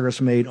little progress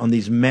made on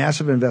these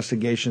massive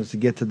investigations to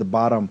get to the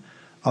bottom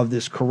of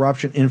this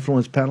corruption,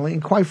 influence peddling,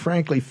 and quite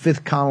frankly,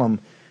 fifth column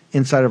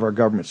inside of our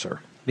government, sir?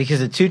 Because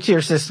the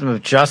two-tier system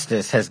of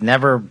justice has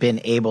never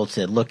been able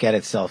to look at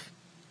itself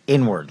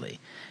inwardly.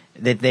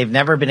 That they've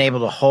never been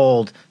able to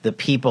hold the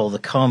people, the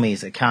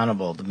Comeys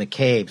accountable, the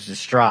McCabe's, the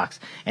Strocks,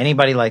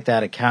 anybody like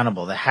that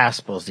accountable, the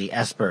Haspels, the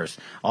Espers,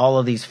 all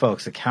of these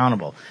folks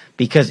accountable.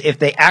 Because if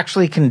they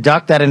actually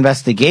conduct that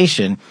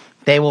investigation,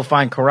 they will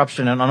find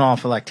corruption and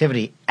unlawful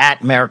activity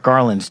at Merrick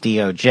Garland's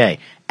DOJ,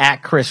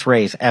 at Chris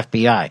Wray's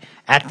FBI,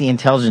 at the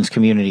intelligence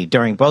community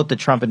during both the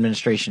Trump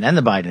administration and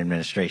the Biden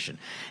administration.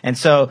 And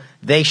so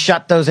they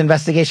shut those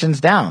investigations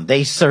down.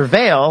 They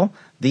surveil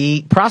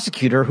the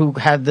prosecutor who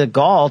had the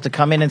gall to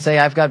come in and say,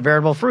 I've got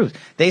variable fruit.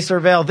 They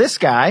surveil this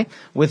guy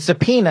with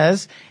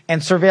subpoenas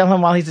and surveil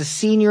him while he's a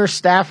senior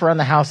staffer on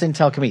the House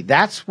Intel Committee.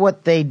 That's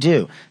what they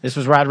do. This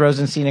was Rod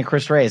Rosenstein and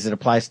Chris Wray as it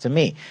applies to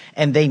me.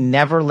 And they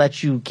never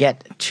let you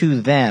get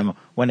to them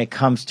when it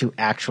comes to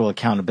actual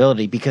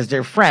accountability because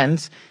their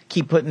friends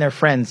keep putting their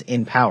friends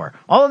in power.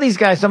 All of these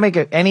guys, don't make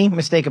any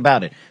mistake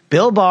about it.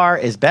 Bill Barr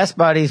is best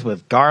buddies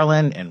with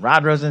Garland and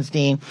Rod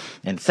Rosenstein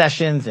and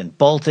Sessions and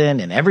Bolton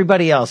and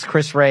everybody else,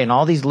 Chris Wray and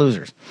all these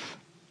losers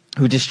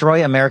who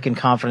destroy American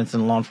confidence in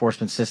the law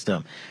enforcement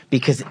system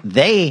because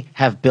they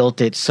have built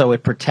it so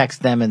it protects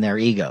them and their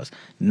egos,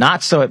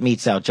 not so it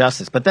metes out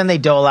justice. But then they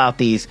dole out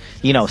these,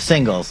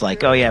 singles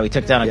like, oh, yeah, we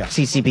took down a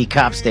CCP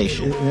cop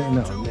station.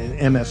 No,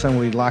 MSN,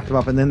 we locked them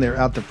up, and then they're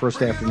out the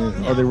first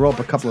afternoon. Or they roll up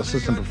a couple of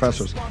assistant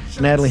professors.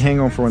 Natalie, hang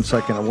on for 1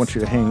 second. I want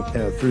you to hang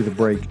through the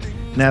break.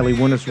 Natalie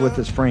Winter's with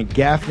us. Frank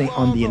Gaffney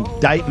on the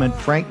indictment.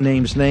 Frank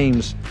names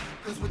names,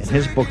 and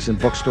his book's in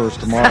bookstores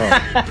tomorrow.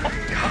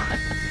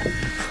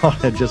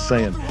 Oh, just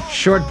saying.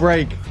 Short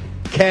break.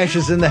 Cash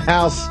is in the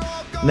house.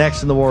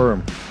 Next in the War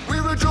Room. We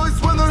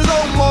rejoice when there's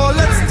no more.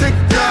 Let's take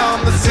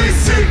down the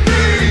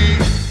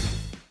CCP.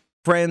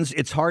 Friends,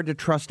 it's hard to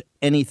trust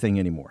anything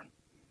anymore.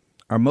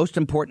 Our most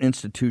important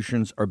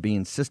institutions are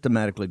being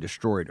systematically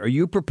destroyed. Are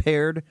you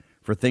prepared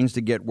for things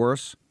to get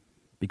worse?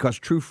 Because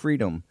true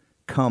freedom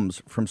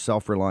comes from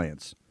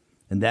self-reliance.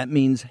 And that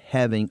means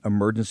having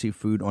emergency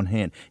food on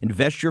hand.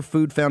 Invest your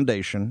food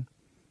foundation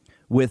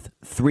with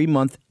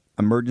 3-month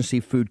emergency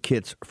food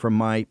kits from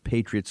My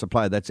Patriot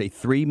Supply. That's a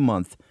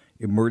 3-month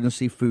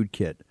emergency food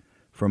kit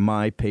from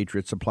My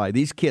Patriot Supply.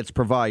 These kits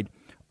provide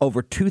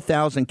over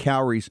 2,000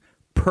 calories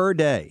per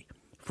day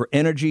for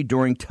energy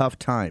during tough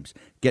times.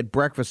 Get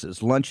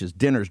breakfasts, lunches,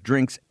 dinners,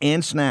 drinks,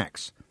 and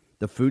snacks.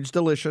 The food's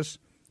delicious.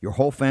 Your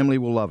whole family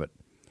will love it.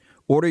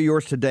 Order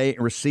yours today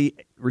and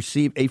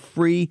receive a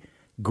free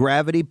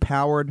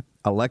gravity-powered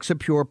Alexa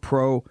Pure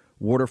Pro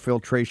water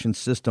filtration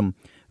system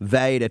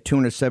valued at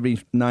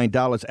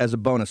 $279 as a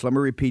bonus. Let me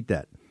repeat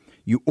that.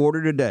 You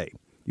order today,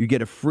 you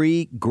get a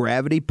free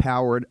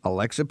gravity-powered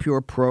Alexa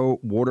Pure Pro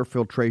water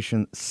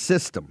filtration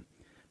system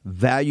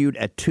valued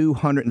at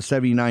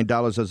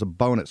 $279 as a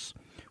bonus.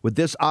 With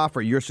this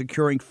offer, you're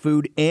securing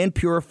food and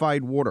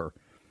purified water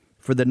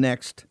for the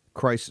next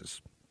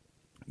crisis.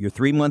 Your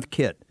 3-month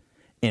kit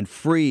and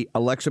free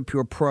Alexa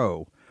Pure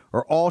Pro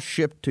are all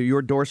shipped to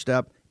your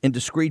doorstep in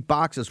discreet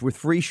boxes with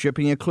free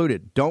shipping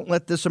included. Don't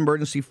let this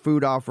emergency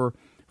food offer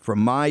from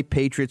My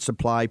Patriot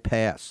Supply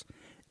pass.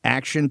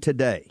 Action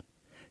today.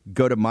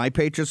 Go to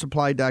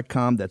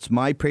mypatriotsupply.com. That's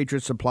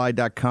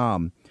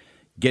mypatriotsupply.com.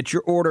 Get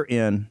your order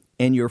in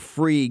and your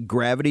free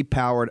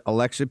gravity-powered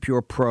Alexa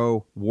Pure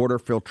Pro water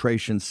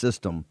filtration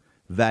system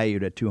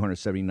valued at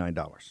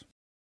 $279.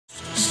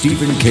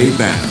 Stephen K.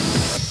 Bannon.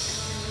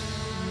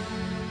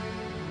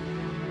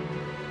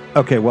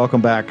 Okay,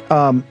 welcome back.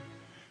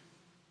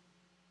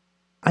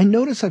 I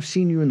notice I've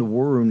seen you in the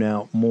War Room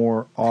now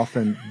more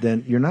often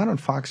than you're not on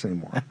Fox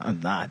anymore. I'm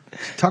not.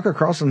 Tucker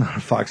Carlson's not on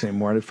Fox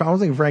anymore. I don't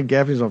think Frank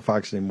Gaffney's on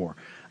Fox anymore.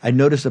 I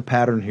noticed a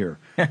pattern here.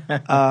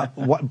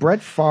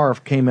 Brett Favre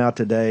came out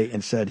today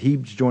and said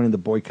he's joining the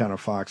boycott of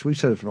Fox. We've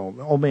said it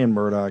from old man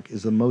Murdoch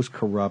is the most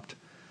corrupt,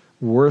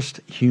 worst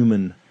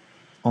human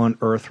on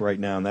earth right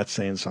now, and that's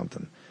saying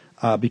something.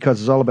 Because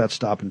it's all about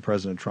stopping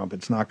President Trump.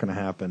 It's not going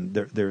to happen.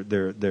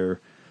 Ron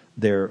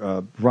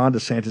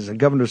DeSantis and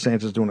Governor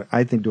DeSantis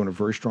doing a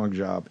very strong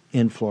job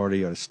in Florida.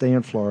 You got to stay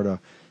in Florida,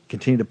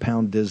 continue to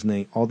pound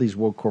Disney, all these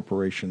woke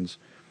corporations.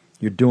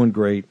 You're doing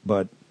great,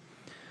 but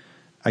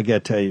I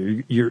got to tell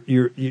you,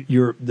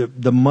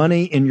 the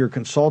money in your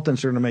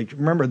consultants are going to make.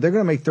 Remember, they're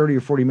going to make $30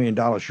 or $40 million.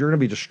 You're going to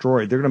be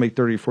destroyed. They're going to make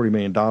 $30 or $40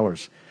 million.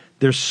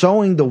 They're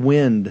sowing the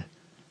wind,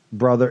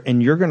 brother,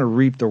 and you're going to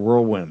reap the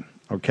whirlwind.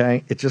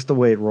 Okay, it's just the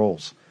way it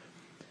rolls.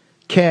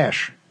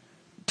 Cash,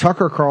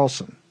 Tucker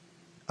Carlson.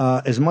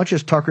 As much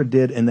as Tucker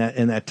did in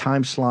that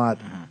time slot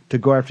to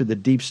go after the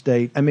deep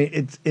state, I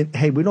mean,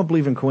 hey, we don't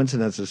believe in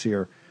coincidences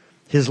here.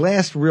 His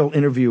last real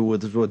interview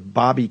was with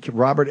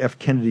Robert F.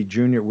 Kennedy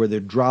Jr., where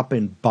they're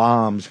dropping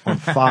bombs on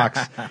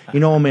Fox. You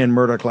know, old man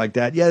Murdoch like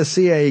that. Yeah, the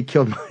CIA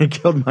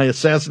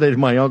assassinated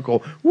my uncle.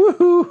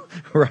 Woohoo!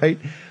 Right?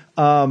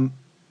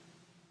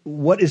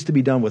 What is to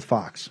be done with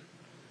Fox?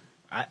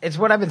 It's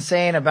what I've been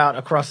saying about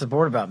across the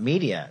board about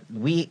media.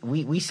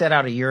 We set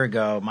out a year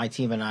ago, my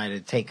team and I,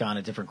 to take on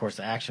a different course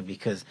of action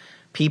because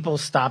people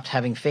stopped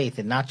having faith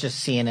in not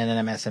just CNN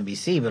and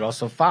MSNBC, but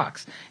also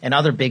Fox and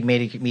other big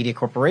media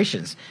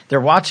corporations.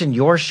 They're watching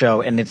your show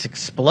and it's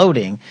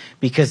exploding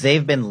because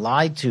they've been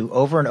lied to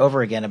over and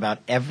over again about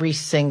every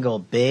single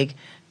big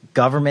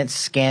government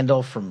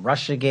scandal, from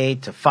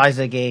Russiagate to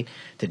FISAgate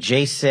to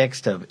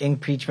J6 to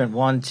impeachment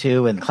 1,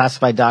 2, and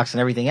classified docs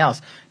and everything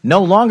else.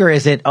 No longer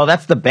is it, oh,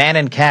 that's the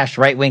Bannon Cash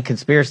right-wing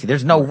conspiracy.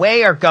 There's no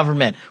way our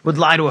government would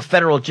lie to a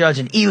federal judge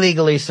and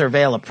illegally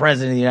surveil a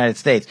president of the United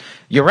States.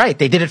 You're right.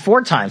 They did it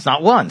 4 times,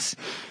 not once.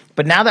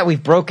 But now that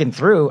we've broken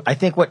through, I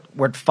think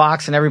what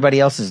Fox and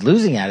everybody else is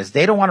losing at is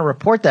they don't want to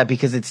report that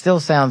because it still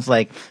sounds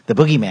like the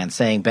boogeyman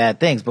saying bad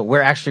things, but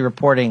we're actually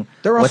reporting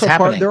what's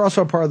happening. They're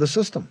also part of the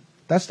system.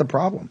 That's the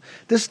problem.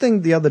 This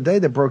thing the other day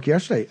that broke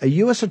yesterday, a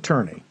U.S.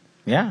 attorney,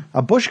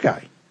 a Bush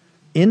guy,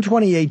 in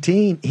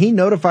 2018, he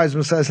notifies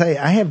him and says, hey,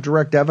 I have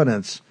direct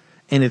evidence,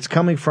 and it's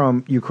coming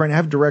from Ukraine. I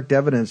have direct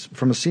evidence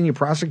from a senior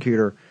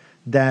prosecutor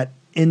that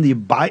in the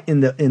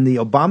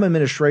Obama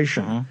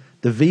administration,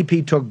 the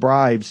VP took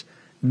bribes,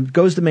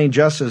 goes to main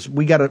justice.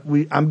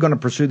 I'm going to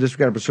pursue this. We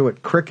got to pursue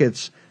it.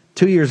 Crickets.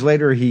 2 years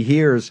later, he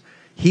hears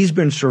he's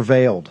been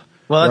surveilled.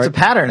 Well, that's a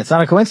pattern. It's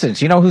not a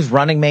coincidence. You know who's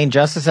running Main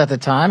Justice at the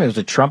time? It was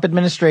the Trump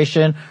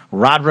administration.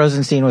 Rod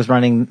Rosenstein was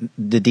running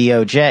the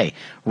DOJ.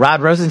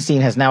 Rod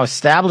Rosenstein has now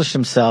established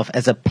himself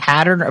as a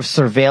pattern of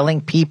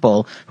surveilling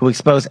people who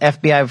expose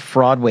FBI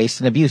fraud,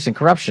 waste, and abuse and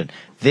corruption.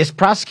 This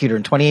prosecutor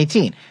in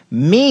 2018.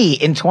 Me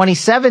in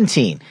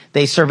 2017.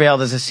 They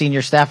surveilled as a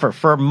senior staffer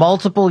for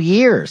multiple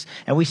years.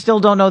 And we still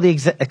don't know the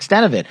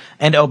extent of it.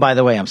 And, oh, by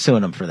the way, I'm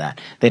suing them for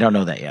that. They don't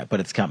know that yet, but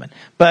it's coming.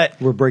 But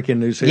we're breaking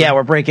news here. Yeah,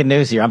 we're breaking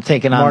news here. I'm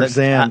taking on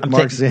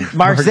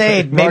Mark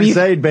Zaid,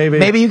 baby.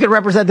 Maybe you could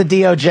represent the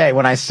DOJ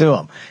when I sue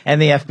him and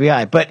the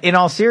FBI. But in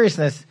all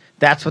seriousness,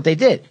 that's what they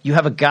did. You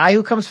have a guy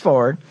who comes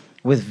forward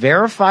with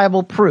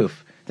verifiable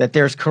proof that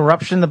there's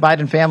corruption in the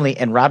Biden family,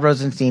 and Rod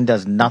Rosenstein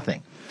does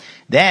nothing.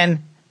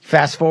 Then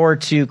fast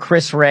forward to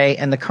Chris Wray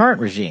and the current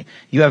regime.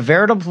 You have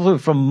veritable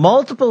proof from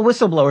multiple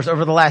whistleblowers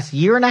over the last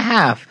year and a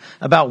half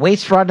about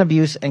waste, fraud, and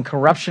abuse and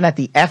corruption at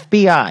the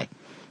FBI,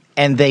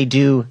 and they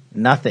do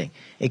nothing.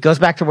 It goes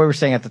back to what we were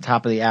saying at the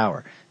top of the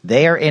hour.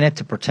 They are in it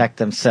to protect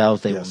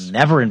themselves. They will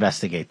never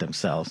investigate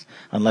themselves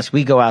unless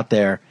we go out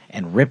there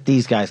and rip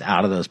these guys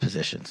out of those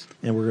positions.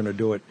 And we're going to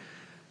do it.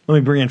 Let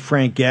me bring in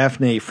Frank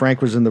Gaffney.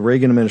 Frank was in the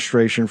Reagan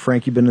administration.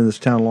 Frank, you've been in this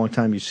town a long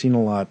time. You've seen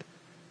a lot.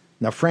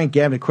 Now, Frank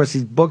Gaffney, of course,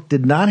 his book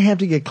did not have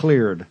to get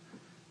cleared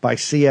by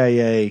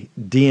CIA,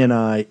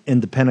 DNI,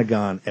 and the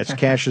Pentagon, as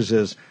Cash's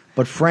is.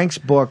 But Frank's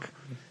book,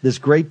 this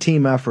great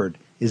team effort,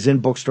 is in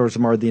bookstores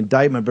tomorrow, The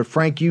Indictment. But,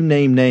 Frank, you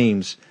name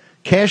names.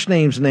 Cash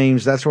names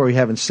names. That's why we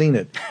haven't seen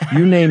it.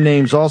 You name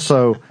names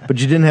also, but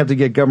you didn't have to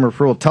get government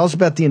approval. Tell us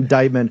about The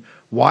Indictment.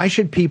 Why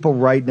should people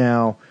right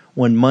now,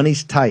 when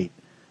money's tight,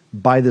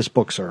 buy this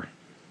book, sir?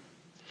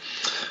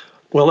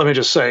 Well, let me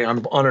just say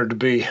I'm honored to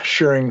be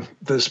sharing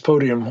this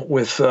podium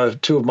with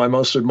two of my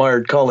most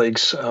admired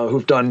colleagues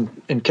who've done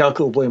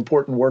incalculably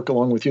important work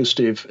along with you,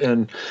 Steve,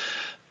 in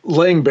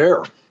laying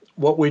bare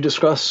what we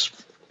discuss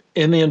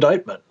in the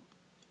indictment.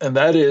 And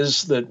that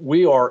is that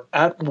we are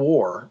at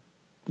war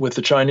with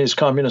the Chinese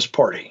Communist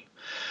Party,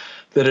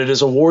 that it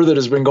is a war that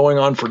has been going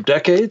on for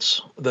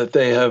decades, that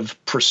they have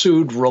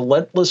pursued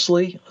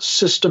relentlessly,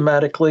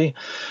 systematically,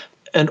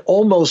 and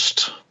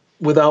almost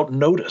without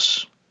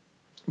notice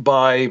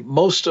by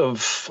most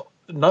of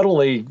not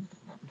only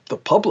the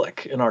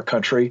public in our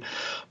country,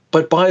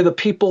 but by the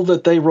people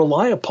that they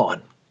rely upon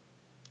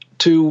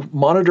to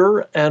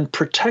monitor and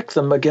protect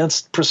them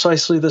against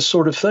precisely this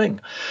sort of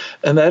thing.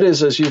 And that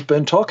is, as you've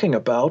been talking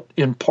about,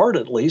 in part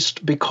at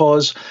least,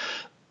 because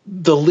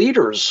the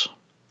leaders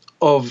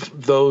of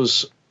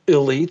those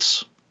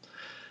elites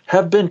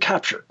have been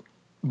captured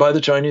by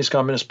the Chinese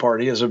Communist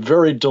Party as a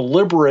very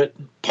deliberate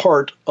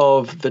part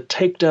of the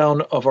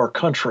takedown of our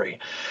country.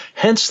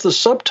 Hence the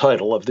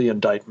subtitle of the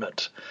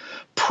indictment,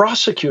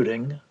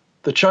 prosecuting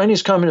the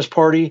Chinese Communist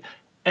Party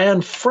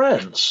and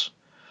friends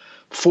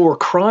for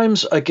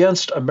crimes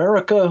against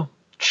America,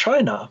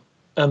 China,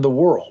 and the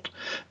world.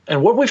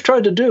 And what we've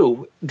tried to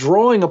do,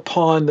 drawing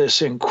upon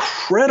this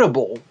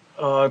incredible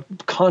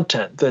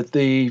content that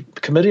the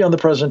Committee on the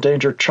Present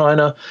Danger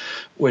China,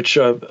 which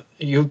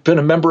you've been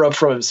a member of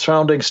from its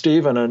founding,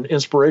 Steve, and an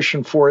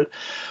inspiration for it,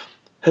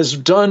 has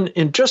done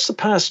in just the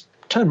past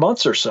 10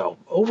 months or so,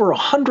 over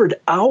 100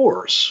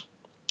 hours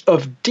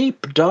of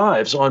deep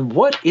dives on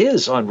what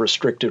is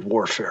unrestricted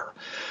warfare.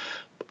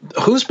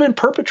 Who's been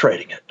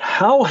perpetrating it?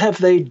 How have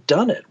they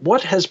done it?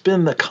 What has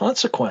been the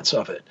consequence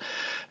of it?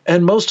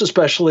 And most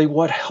especially,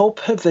 what help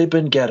have they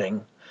been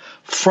getting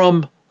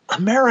from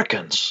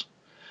Americans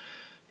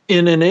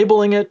in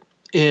enabling it,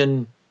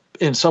 in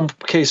some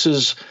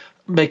cases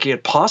making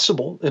it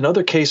possible, in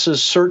other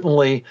cases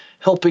certainly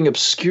helping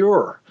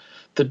obscure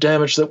the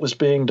damage that was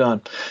being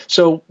done.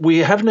 So we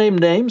have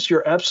named names.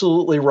 You're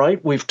absolutely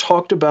right. We've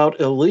talked about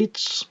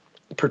elites,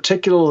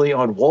 particularly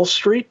on Wall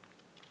Street,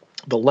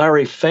 the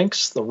Larry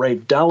Finks, the Ray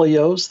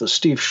Dalios, the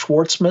Steve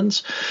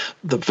Schwartzmans,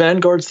 the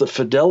Vanguards, the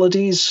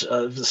Fidelities,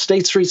 the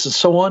State Streets, and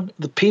so on,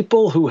 the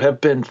people who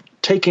have been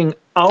taking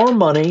our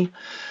money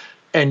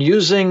and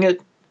using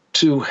it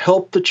to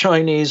help the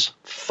Chinese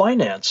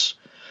finance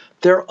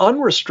their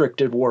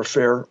unrestricted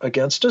warfare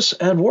against us,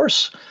 and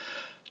worse,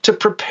 to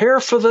prepare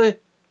for the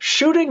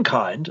shooting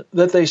kind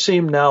that they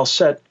seem now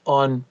set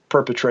on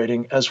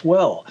perpetrating as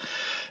well.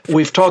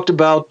 We've talked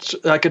about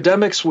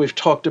academics, we've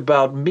talked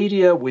about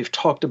media, we've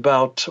talked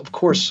about, of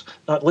course,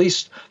 not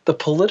least the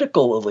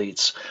political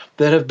elites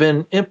that have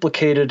been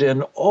implicated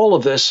in all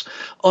of this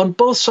on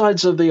both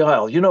sides of the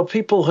aisle. You know,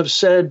 people have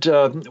said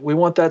we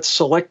want that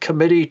select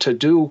committee to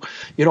do,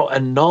 a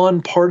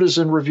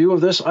nonpartisan review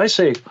of this. I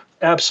say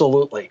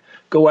absolutely.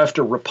 Go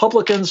after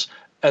Republicans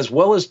as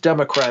well as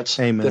Democrats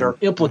that are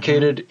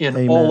implicated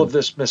in all of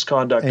this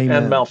misconduct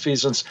and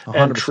malfeasance 100%.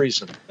 And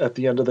treason at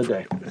the end of the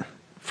day.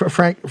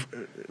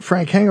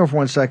 Frank, hang over for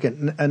 1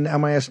 second, and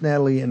I'm going to ask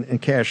Natalie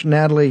and Cash.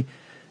 Natalie,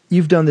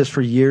 you've done this for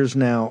years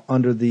now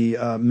under the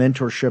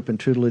mentorship and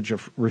tutelage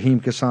of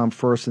Raheem Kassam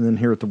first and then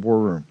here at the War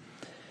Room.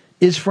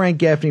 Is Frank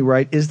Gaffney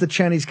right? Is the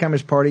Chinese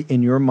Communist Party,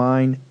 in your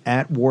mind,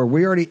 at war?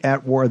 We're already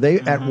at war. Are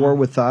they at war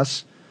with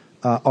us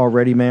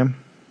already, ma'am?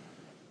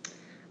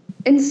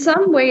 In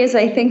some ways,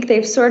 I think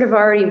they've sort of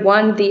already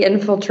won the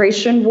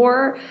infiltration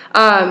war.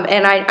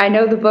 And I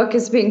know the book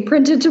is being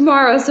printed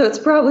tomorrow, so it's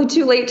probably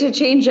too late to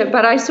change it.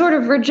 But I sort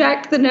of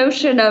reject the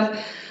notion of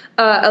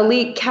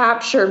elite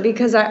capture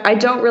because I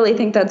don't really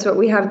think that's what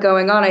we have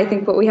going on. I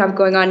think what we have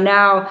going on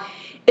now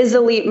is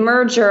elite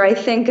merger. I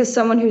think as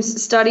someone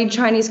who's studied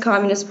Chinese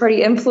Communist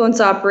Party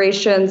influence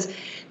operations,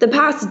 the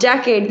past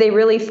decade, they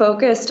really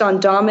focused on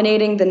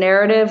dominating the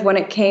narrative when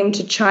it came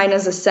to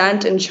China's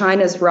ascent and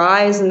China's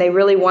rise, and they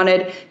really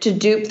wanted to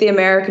dupe the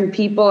American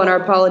people and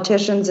our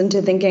politicians into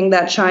thinking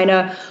that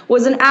China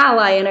was an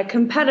ally and a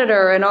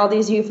competitor and all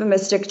these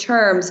euphemistic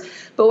terms.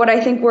 But what I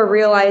think we're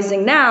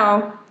realizing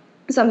now,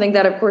 something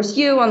that, of course,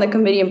 you on the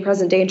Committee on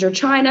Present Danger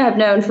China have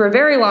known for a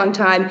very long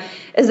time,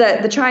 is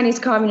that the Chinese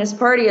Communist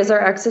Party is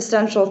our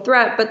existential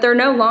threat, but they're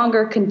no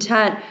longer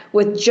content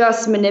with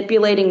just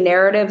manipulating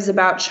narratives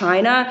about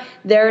China.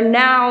 They're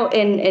now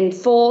in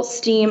full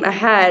steam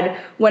ahead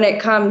when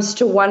it comes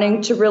to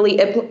wanting to really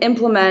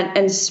implement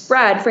and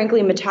spread,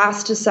 frankly,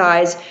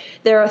 metastasize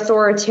their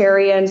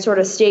authoritarian sort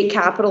of state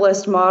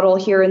capitalist model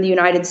here in the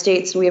United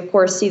States. And we, of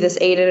course, see this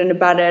aided and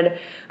abetted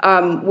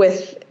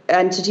with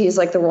entities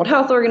like the World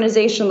Health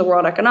Organization, the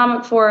World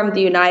Economic Forum,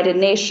 the United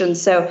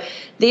Nations. So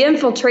the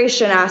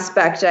infiltration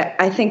aspect,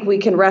 I think we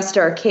can rest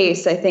our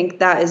case. I think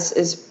that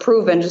is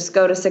proven. Just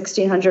go to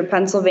 1600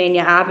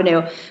 Pennsylvania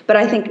Avenue. But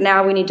I think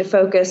now we need to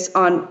focus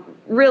on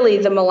really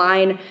the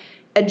malign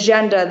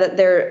agenda that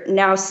they're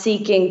now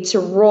seeking to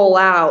roll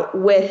out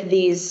with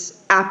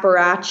these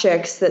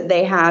apparatchiks that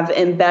they have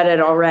embedded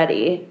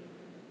already.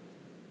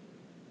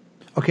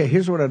 Okay,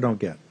 here's what I don't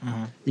get.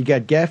 You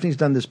got Gaffney's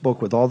done this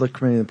book with all the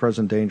Committee of the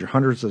President Danger,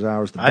 hundreds of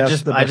hours. I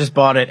just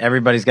bought it.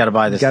 Everybody's got to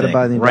buy this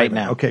thing right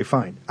now. Okay,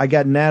 fine. I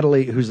got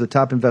Natalie, who's the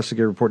top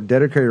investigative reporter,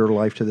 dedicated her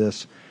life to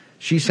this.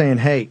 She's saying,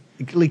 hey,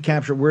 elite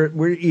capture,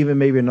 we're even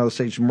maybe another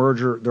stage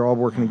merger. They're all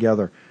working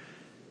together.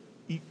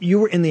 You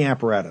were in the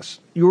apparatus.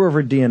 You were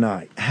over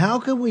DNI. How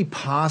could we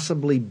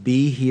possibly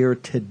be here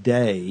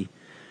today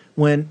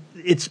when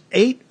it's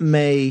 8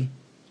 May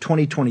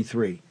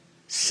 2023?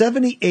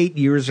 78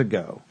 years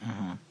ago,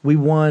 we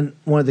won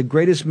one of the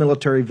greatest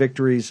military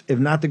victories, if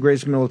not the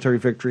greatest military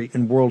victory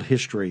in world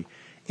history.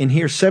 And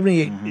here,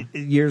 78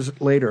 years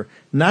later,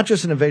 not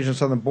just an invasion of the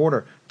southern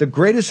border, the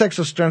greatest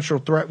existential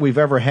threat we've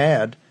ever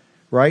had,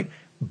 right,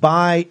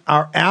 by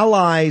our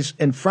allies.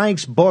 And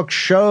Frank's book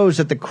shows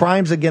that the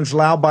crimes against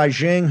Lao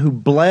Beijing, who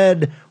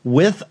bled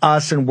with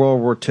us in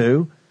World War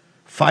II,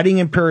 fighting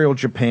Imperial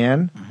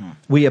Japan,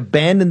 we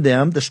abandoned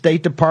them. The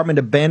State Department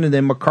abandoned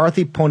them.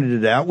 McCarthy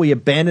pointed it out. We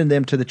abandoned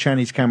them to the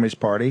Chinese Communist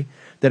Party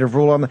that have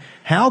ruled on them.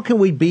 How can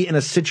we be in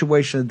a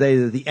situation today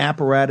that the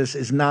apparatus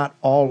is not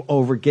all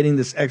over getting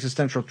this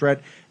existential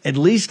threat, at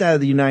least out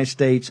of the United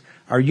States,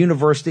 our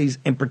universities,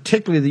 and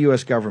particularly the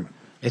U.S. government?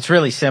 It's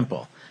really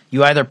simple.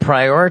 You either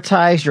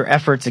prioritize your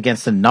efforts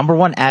against the number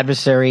one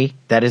adversary,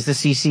 that is the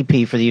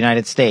CCP for the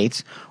United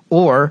States,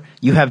 or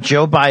you have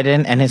Joe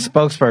Biden and his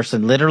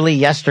spokesperson literally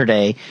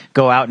yesterday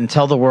go out and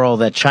tell the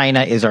world that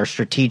China is our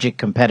strategic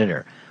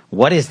competitor.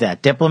 What is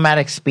that?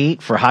 Diplomatic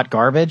speak for hot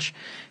garbage?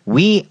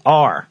 We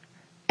are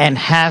and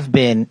have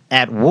been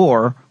at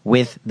war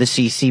with the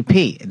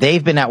CCP.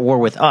 They've been at war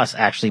with us,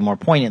 actually, more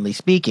poignantly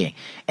speaking.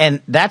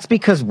 And that's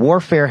because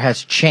warfare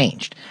has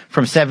changed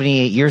from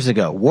 78 years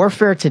ago.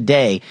 Warfare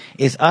today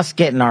is us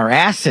getting our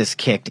asses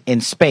kicked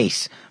in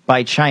space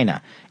by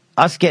China,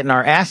 us getting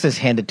our asses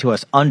handed to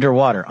us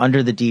underwater,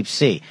 under the deep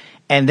sea,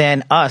 and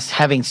then us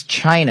having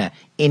China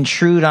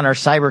intrude on our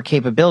cyber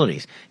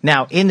capabilities.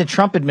 Now, in the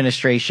Trump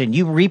administration,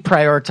 you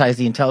reprioritize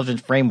the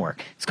intelligence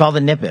framework. It's called the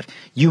NIPIF.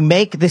 You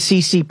make the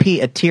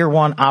CCP a tier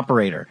one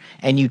operator,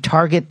 and you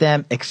target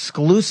them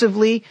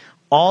exclusively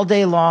all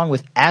day long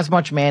with as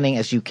much manning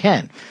as you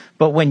can.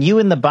 But when you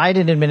and the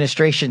Biden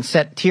administration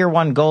set tier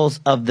one goals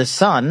of the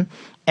sun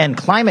and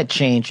climate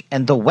change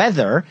and the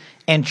weather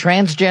and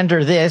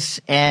transgender this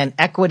and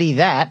equity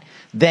that,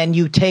 then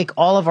you take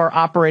all of our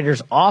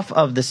operators off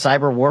of the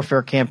cyber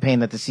warfare campaign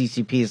that the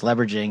CCP is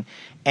leveraging,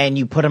 and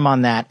you put them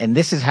on that, and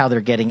this is how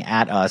they're getting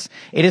at us.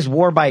 It is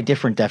war by a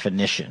different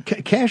definition.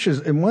 Kash is,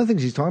 and one of the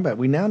things he's talking about,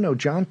 we now know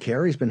John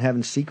Kerry's been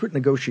having secret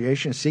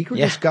negotiations,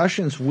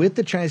 discussions with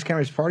the Chinese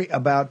Communist Party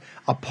about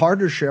a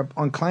partnership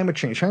on climate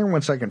change. Hang on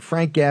one second.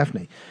 Frank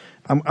Gaffney.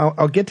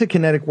 I'll get to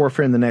kinetic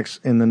warfare in the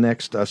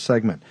next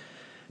segment.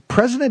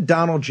 President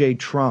Donald J.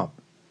 Trump,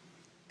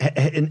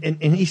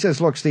 and he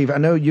says, look, Steve, I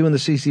know you and the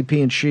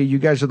CCP and Xi, you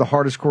guys are the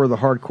hardest core of the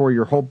hardcore,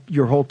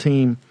 your whole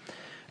team.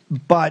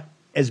 But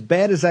as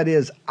bad as that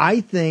is,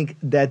 I think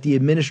that the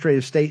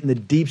administrative state and the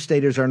deep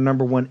state is our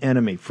number one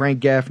enemy.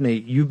 Frank Gaffney,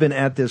 you've been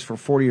at this for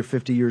 40 or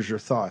 50 years. Your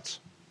thoughts?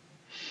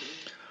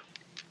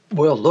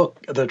 Well,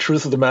 look, the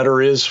truth of the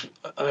matter is,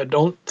 I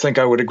don't think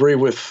I would agree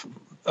with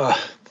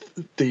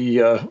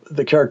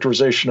the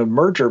characterization of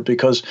merger,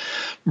 because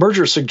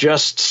merger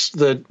suggests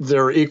that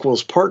they're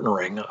equals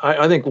partnering.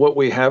 I think what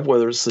we have,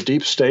 whether it's the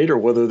deep state or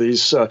whether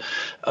these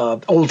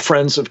old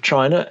friends of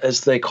China,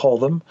 as they call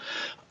them,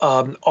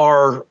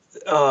 are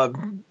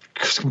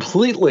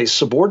completely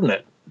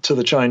subordinate to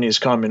the Chinese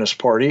Communist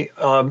Party.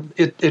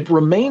 It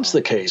remains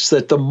the case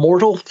that the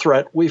mortal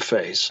threat we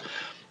face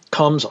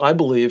comes, I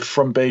believe,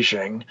 from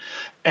Beijing,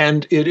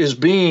 and it is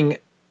being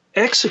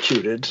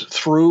executed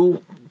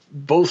through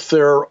both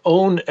their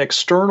own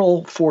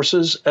external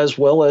forces as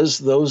well as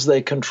those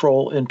they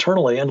control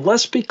internally. And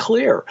let's be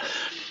clear,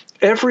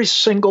 every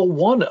single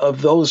one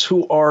of those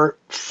who are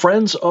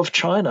friends of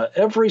China,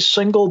 every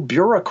single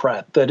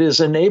bureaucrat that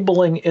is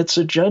enabling its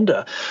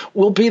agenda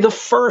will be the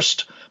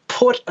first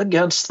put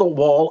against the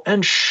wall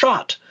and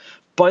shot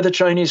by the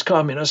Chinese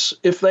communists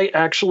if they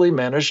actually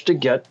manage to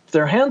get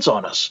their hands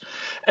on us.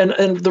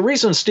 And the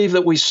reason, Steve,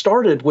 that we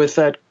started with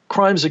that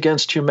crimes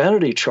against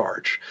humanity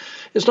charge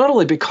is not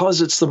only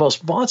because it's the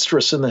most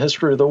monstrous in the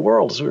history of the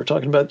world, as we were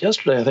talking about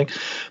yesterday, I think,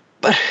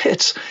 but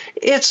it's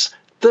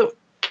the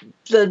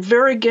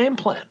very game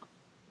plan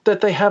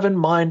that they have in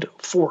mind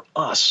for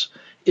us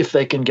if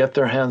they can get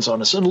their hands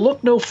on us. And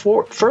look no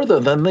further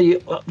than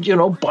the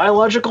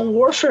biological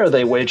warfare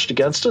they waged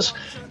against us,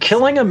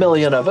 killing 1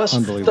 million of us,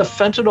 the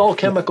fentanyl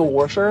chemical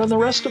warfare, and the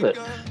rest of it.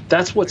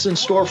 That's what's in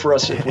store for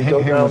us if we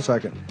go down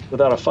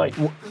without a fight.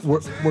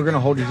 We're going to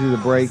hold you through the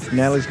break.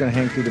 Natalie's going to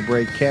hang through the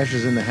break. Kash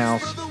is in the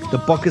house.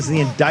 The book is The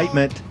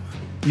Indictment.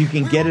 You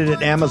can get it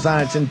at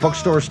Amazon. It's in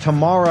bookstores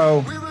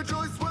tomorrow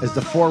as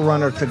the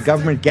forerunner to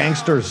government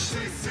gangsters.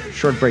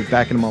 Short break.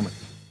 Back in a moment.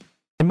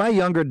 In my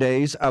younger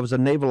days, I was a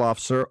naval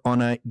officer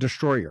on a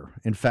destroyer.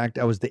 In fact,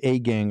 I was the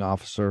A-gang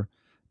officer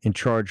in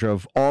charge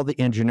of all the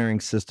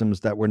engineering systems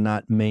that were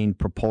not main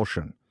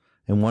propulsion.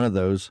 And one of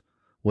those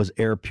was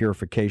air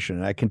purification.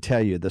 And I can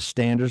tell you, the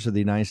standards of the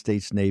United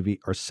States Navy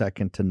are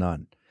second to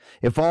none.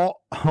 If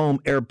all home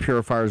air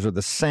purifiers are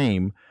the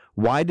same,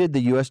 why did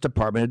the U.S.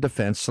 Department of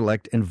Defense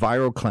select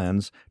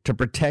EnviroCleanse to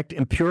protect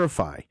and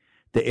purify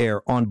the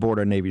air on board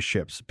our Navy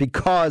ships?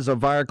 Because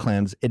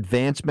EnviroCleanse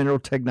advanced mineral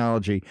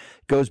technology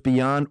goes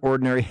beyond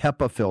ordinary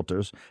HEPA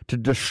filters to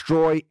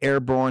destroy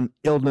airborne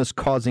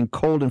illness-causing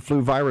cold and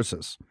flu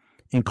viruses,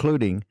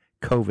 including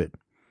COVID.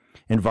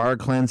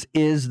 EnviroCleanse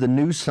is the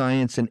new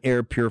science in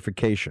air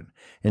purification,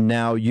 and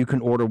now you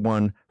can order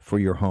one for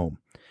your home.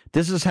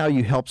 This is how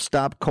you help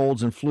stop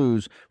colds and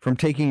flus from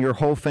taking your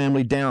whole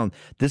family down.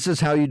 This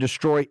is how you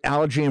destroy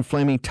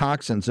allergy-inflaming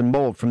toxins and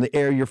mold from the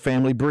air your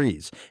family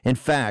breathes. In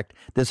fact,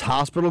 this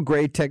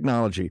hospital-grade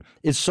technology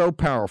is so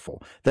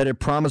powerful that it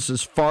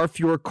promises far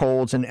fewer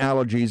colds and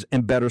allergies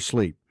and better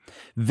sleep.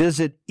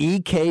 Visit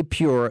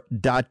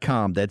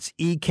ekpure.com. That's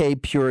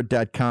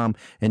ekpure.com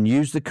and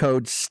use the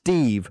code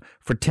STEVE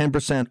for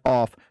 10%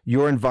 off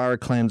your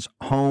EnviroCleanse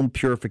home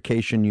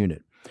purification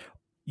unit.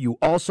 You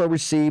also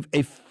receive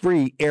a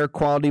free air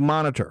quality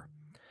monitor,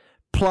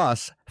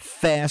 plus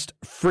fast,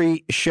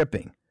 free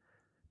shipping.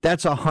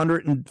 That's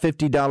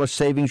 $150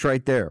 savings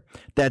right there.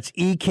 That's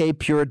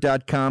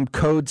ekpure.com,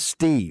 code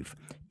STEVE.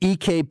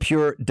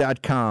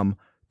 ekpure.com,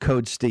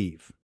 code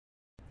STEVE.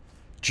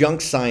 Junk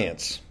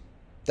science.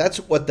 That's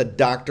what the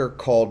doctor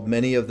called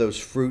many of those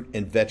fruit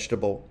and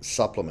vegetable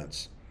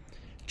supplements.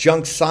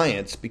 Junk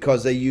science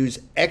because they use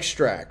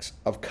extracts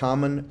of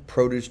common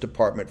produce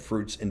department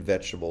fruits and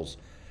vegetables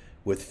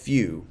with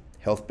few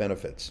health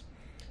benefits.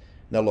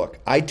 Now look,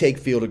 I take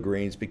Field of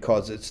Greens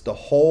because it's the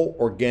whole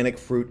organic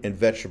fruit and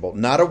vegetable,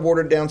 not a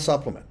watered down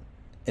supplement,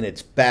 and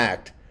it's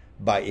backed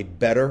by a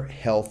better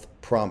health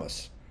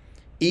promise.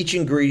 Each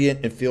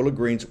ingredient in Field of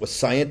Greens was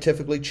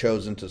scientifically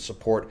chosen to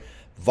support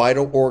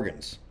vital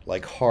organs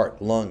like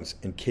heart, lungs,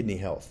 and kidney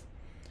health.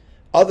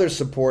 Others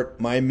support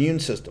my immune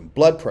system,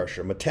 blood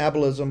pressure,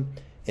 metabolism,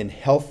 and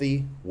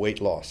healthy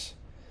weight loss.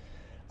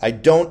 I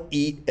don't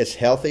eat as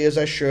healthy as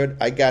I should.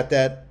 I got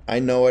that. I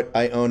know it.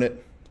 I own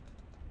it.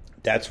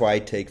 That's why I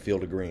take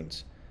Field of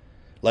Greens.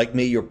 Like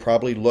me, you'll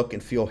probably look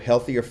and feel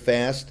healthier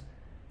fast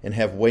and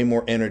have way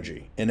more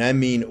energy. And I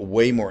mean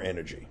way more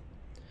energy.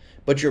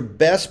 But your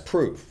best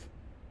proof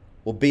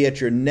will be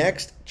at your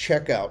next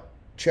checkup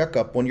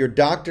when your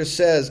doctor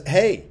says,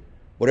 hey,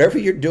 whatever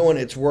you're doing,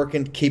 it's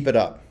working, keep it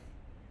up.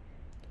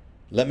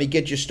 Let me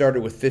get you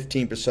started with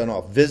 15%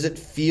 off. Visit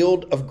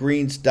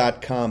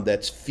fieldofgreens.com.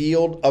 That's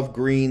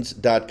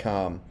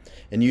fieldofgreens.com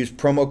and use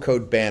promo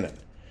code Bannon.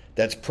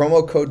 That's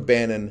promo code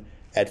Bannon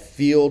at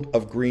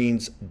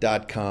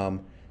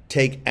fieldofgreens.com.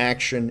 Take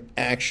action,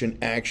 action,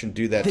 action.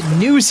 Do that. The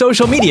new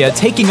social media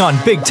taking on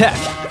big tech,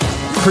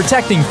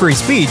 protecting free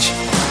speech,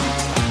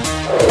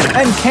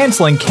 and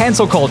canceling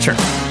cancel culture.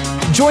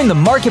 Join the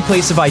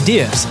marketplace of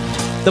ideas.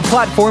 The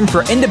platform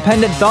for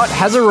independent thought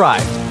has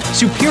arrived.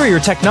 Superior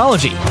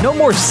technology. No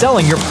more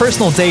selling your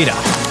personal data.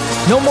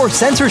 No more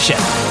censorship.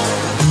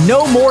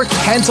 No more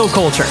cancel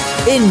culture.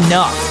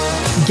 Enough.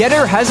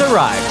 Getter has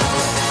arrived.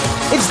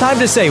 It's time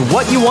to say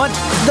what you want,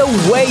 the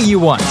way you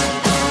want.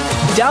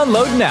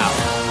 Download now.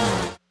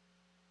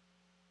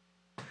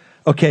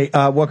 Okay,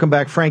 welcome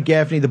back. Frank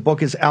Gaffney. The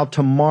book is out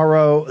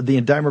tomorrow. The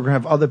Indictment. We're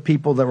going to have other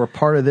people that were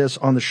part of this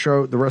on the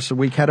show the rest of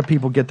the week. How do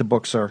people get the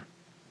book, sir?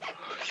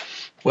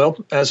 Well,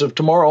 as of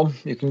tomorrow,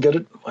 you can get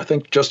it, I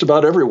think, just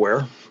about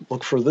everywhere.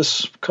 Look for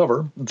this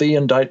cover, The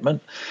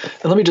Indictment.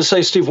 And let me just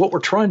say, Steve, what we're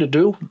trying to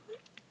do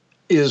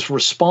is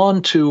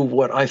respond to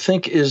what I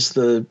think is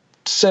the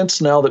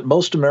sense now that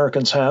most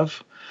Americans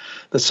have,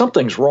 that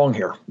something's wrong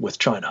here with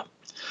China.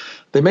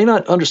 They may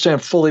not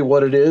understand fully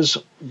what it is.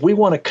 We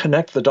want to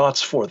connect the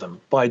dots for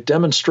them by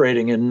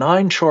demonstrating in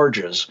 9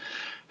 charges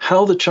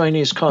how the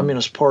Chinese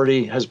Communist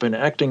Party has been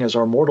acting as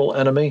our mortal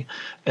enemy,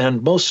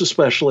 and most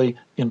especially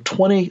in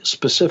 20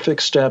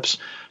 specific steps,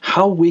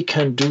 how we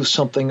can do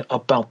something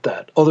about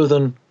that other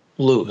than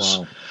lose.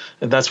 Wow.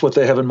 And that's what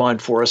they have in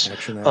mind for us.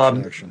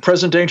 Action.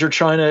 Present Danger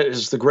China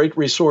is the great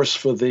resource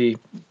for the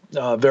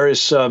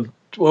various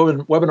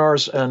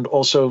webinars, and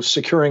also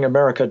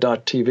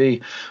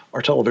securingamerica.tv,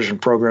 our television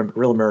program,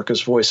 Real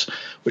America's Voice,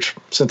 which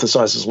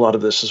synthesizes a lot of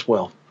this as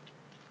well.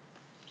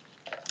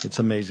 It's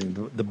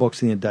amazing. The book's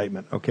The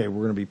Indictment. Okay,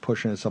 we're going to be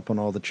pushing this up on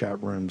all the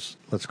chat rooms.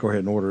 Let's go ahead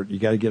and order it. You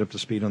got to get up to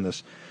speed on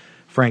this.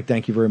 Frank,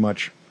 thank you very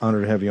much.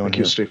 Honored to have you on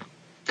here. Thank you, Steve.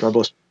 God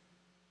bless.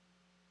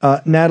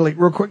 Natalie,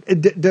 real quick,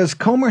 does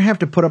Comer have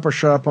to put up or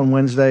shut up on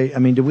Wednesday? I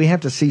mean, do we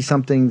have to see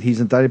something? He's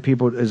indicted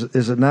people.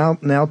 Is it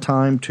now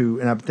time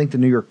to, and I think the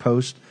New York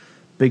Post,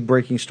 big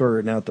breaking story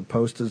right now at the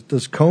Post,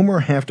 does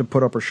Comer have to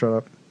put up or shut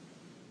up?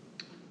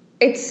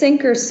 It's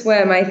sink or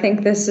swim. I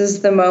think this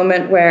is the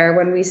moment where,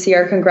 when we see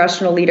our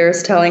congressional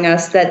leaders telling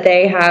us that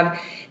they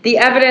have the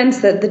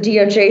evidence that the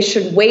DOJ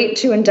should wait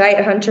to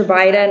indict Hunter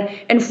Biden,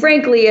 and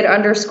frankly, it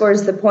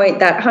underscores the point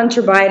that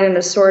Hunter Biden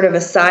is sort of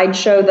a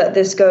sideshow, that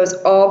this goes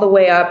all the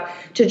way up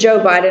to Joe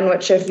Biden,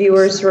 which, if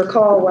viewers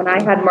recall, when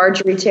I had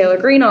Marjorie Taylor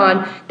Greene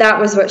on, that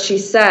was what she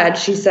said.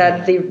 She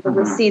said the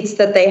receipts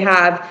that they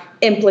have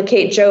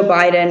implicate Joe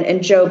Biden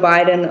and Joe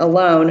Biden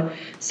alone.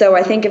 So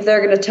I think if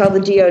they're going to tell the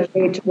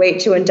DOJ to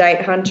wait to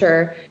indict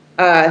Hunter,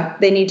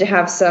 they need to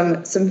have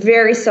some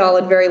very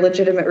solid, very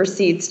legitimate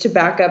receipts to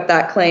back up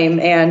that claim.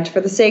 And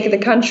for the sake of the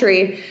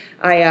country,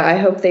 I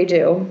hope they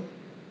do.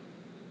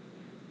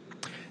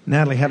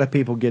 Natalie, how do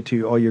people get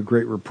to all your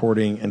great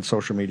reporting and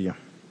social media?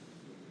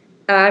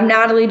 I'm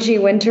Natalie G.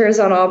 Winters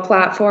on all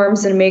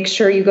platforms, and make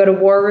sure you go to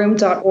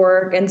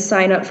warroom.org and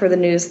sign up for the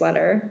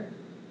newsletter.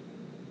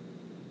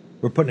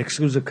 We're putting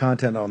exclusive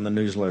content on the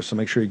newsletter, so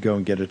make sure you go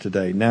and get it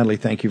today. Natalie,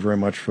 thank you very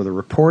much for the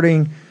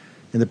reporting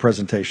and the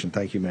presentation.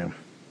 Thank you, ma'am.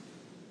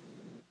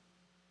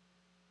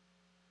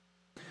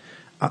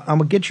 I'm going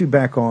to get you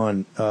back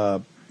on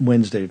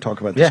Wednesday to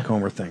talk about this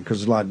Comer thing,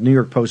 because a lot. New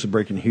York Post is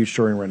breaking a huge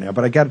story right now,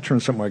 but I got to turn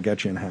something where I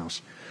got you in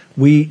house.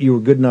 You were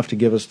good enough to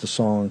give us the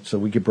song so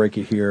we could break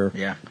it here.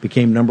 Yeah.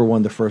 Became number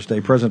one the first day.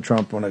 President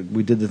Trump, when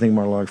we did the thing,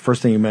 Marlon,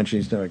 first thing he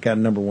mentioned, he's got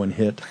a number one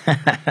hit.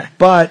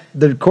 But,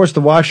 of course, the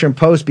Washington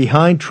Post,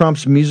 behind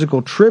Trump's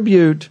musical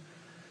tribute,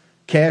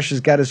 Cash has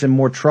got us in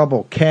more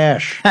trouble.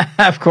 Cash.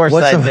 Of course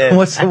I did.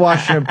 What's the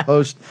Washington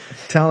Post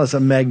telling us? A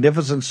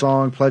magnificent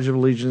song, Pledge of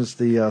Allegiance,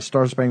 the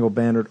Star Spangled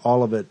Banner,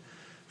 all of it,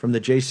 from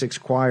the J6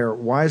 Choir.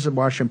 Why is the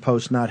Washington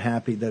Post not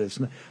happy that it's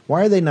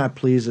why are they not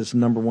pleased it's the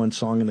number one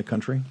song in the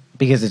country?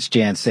 Because it's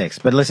Jan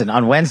 6th. But listen,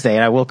 on Wednesday,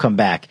 and I will come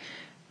back,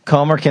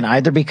 Comer can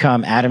either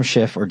become Adam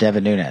Schiff or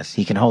Devin Nunes.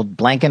 He can hold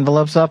blank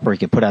envelopes up, or he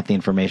can put out the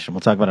information.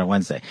 We'll talk about it on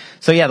Wednesday.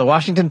 So, yeah, the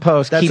Washington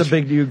Post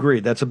you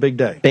agree, that's a big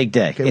day. Big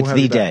day. Okay, it's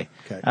the day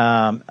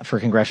for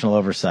congressional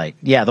oversight.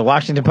 Yeah, the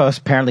Washington Post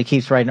apparently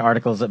keeps writing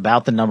articles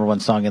about the number one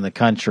song in the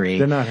country.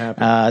 They're not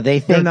happy. They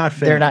think they're not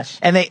fans. They're not,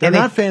 and they're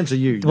not fans of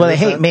you. Well, they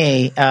hate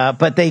me,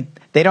 but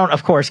they don't,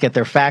 of course, get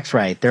their facts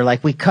right. They're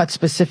like, we cut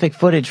specific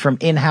footage from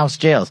in-house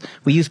jails.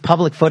 We use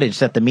public footage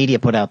that the media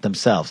put out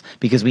themselves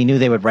because we knew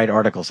they would write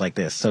articles like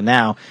this. So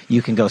now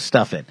you can go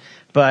stuff it.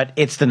 But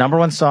it's the number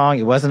one song.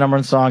 It was the number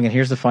one song. And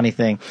here's the funny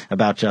thing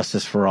about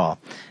Justice for All.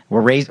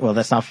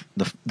 That's not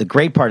the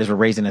great part is we're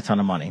raising a ton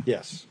of money.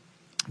 Yes.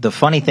 The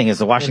funny thing is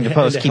the Washington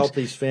Post and to help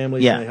these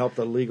families and to help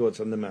the legal, it's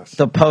in the mess.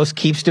 The Post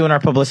keeps doing our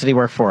publicity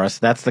work for us.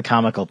 That's the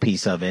comical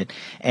piece of it.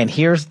 And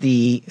here's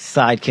the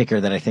side kicker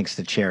that I think is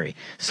the cherry.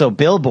 So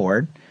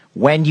Billboard,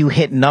 when you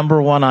hit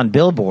number one on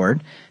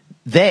Billboard,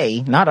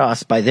 they, not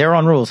us, by their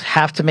own rules,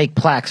 have to make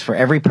plaques for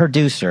every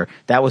producer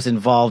that was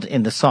involved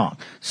in the song.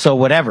 So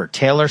whatever,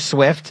 Taylor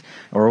Swift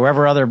or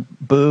whoever other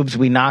boobs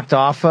we knocked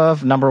off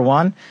of number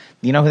one,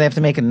 you know who they have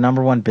to make a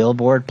number one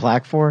Billboard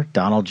plaque for?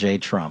 Donald J.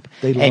 Trump.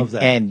 They love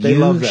that. And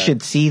you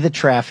should see the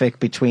traffic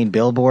between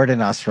Billboard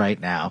and us right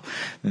now.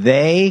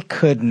 They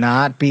could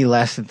not be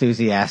less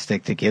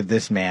enthusiastic to give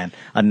this man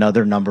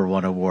another number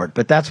one award.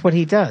 But that's what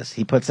he does.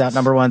 He puts out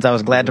number ones. I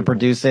was glad to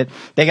produce it.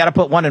 They got to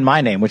put one in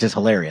my name, which is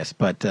hilarious.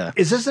 But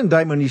is this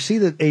indictment? You see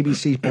that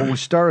ABC, when we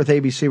start with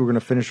ABC, we're going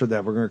to finish with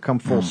that. We're going to come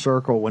full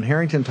circle. When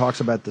Harrington talks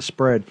about the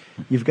spread,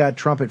 you've got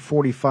Trump at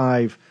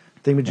 45,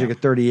 Thingamajig at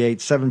 38,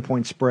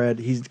 7-point spread.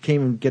 He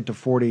came and get to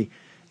 40.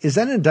 Is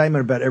that an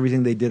indictment about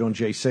everything they did on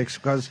J6?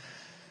 Because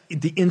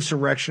the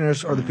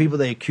insurrectionists or the people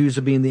they accuse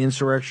of being the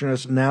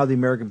insurrectionists, now the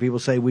American people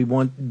say we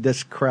want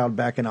this crowd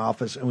back in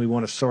office and we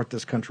want to sort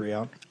this country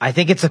out? I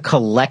think it's a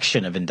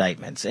collection of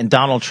indictments, and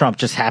Donald Trump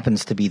just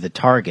happens to be the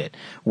target.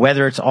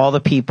 Whether it's all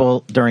the people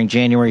during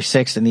January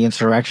 6th in the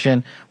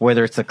insurrection,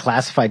 whether it's the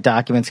classified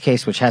documents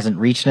case, which hasn't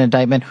reached an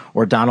indictment,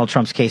 or Donald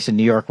Trump's case in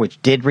New York, which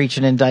did reach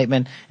an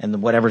indictment,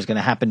 and whatever's going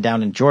to happen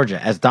down in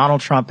Georgia. As Donald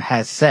Trump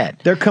has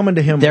said, they're coming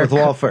to him with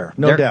lawfare,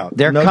 no doubt.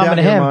 They're coming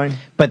to him,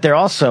 but they're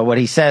also, what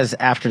he says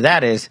after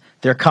that is,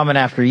 they're coming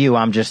after you,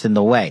 I'm just in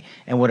the way.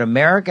 And what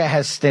America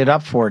has stood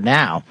up for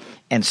now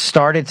and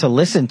started to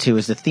listen to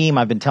is the theme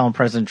I've been telling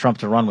President Trump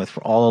to run with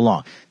for all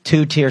along.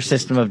 Two-tier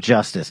system of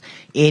justice.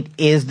 It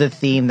is the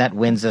theme that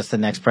wins us the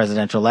next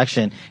presidential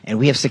election, and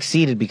we have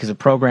succeeded because of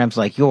programs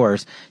like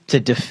yours to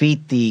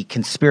defeat the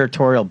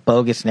conspiratorial,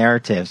 bogus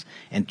narratives,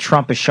 and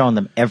Trump is showing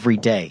them every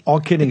day.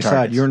 All kidding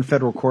aside, you're in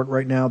federal court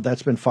right now.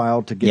 That's been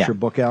filed to get your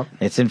book out?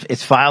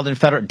 It's filed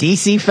in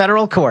D.C.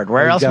 federal court.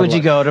 Where else would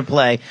you go to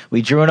play?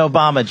 We drew an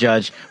Obama judge.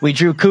 We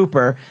drew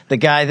Cooper, the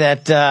guy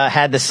that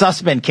had the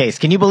Sussman case.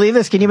 Can you believe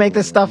this? Can you make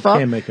this stuff up?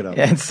 Can't make it up.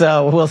 And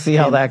so we'll see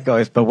how that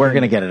goes, but we're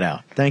going to get it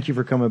out. Thank you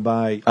for coming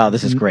by. Oh,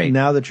 this is great.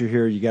 Now that you're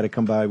here, you got to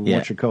come by. We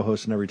want your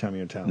co-hosting every time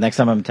you're in town. Next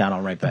time I'm in town,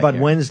 I'll write back. But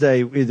here.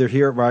 Wednesday, either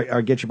here or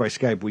I'll get you by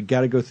Skype. We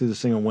got to go through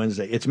this thing on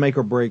Wednesday. It's make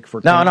or break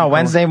for. No,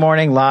 Wednesday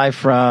morning, live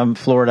from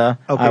Florida.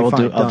 Okay,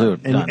 I'll do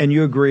it. And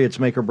you agree it's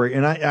make or break.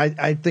 And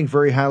I think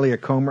very highly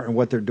of Comer and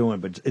what they're doing,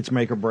 but it's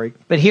make or break.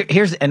 But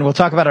here's, and we'll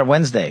talk about it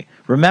Wednesday.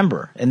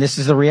 Remember, and this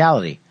is the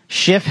reality.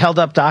 Schiff held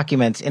up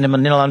documents in a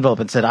manila envelope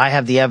and said, I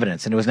have the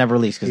evidence, and it was never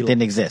released because it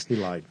didn't exist. He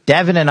lied.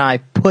 Devin and I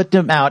put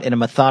them out in a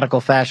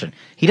methodical fashion.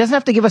 He doesn't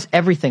have to give us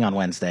everything on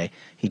Wednesday.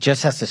 He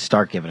just has to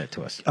start giving it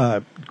to us.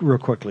 Real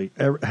quickly,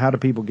 how do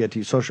people get to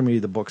you? Social media,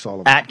 the book's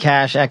all about. At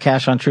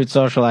Kash on Truth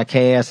Social, at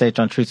KASH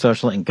on Truth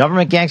Social, and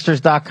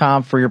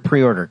governmentgangsters.com for your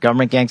pre-order.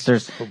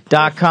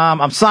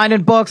 Governmentgangsters.com. I'm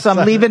signing books.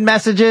 I'm leaving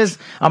messages.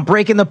 I'm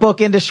breaking the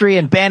book industry,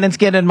 and Bannon's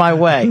getting in my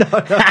way. No.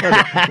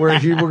 We're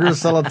going to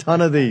sell a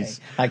ton of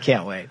these. I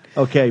can't wait.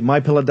 Okay,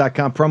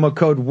 MyPillow.com. Promo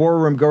code War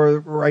Room. Go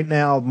right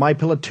now.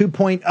 MyPillow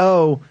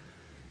 2.0.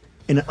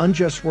 In an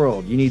unjust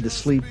world, you need the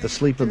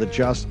sleep of the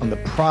just on the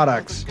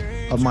products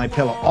of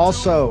MyPillow.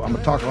 Also, I'm going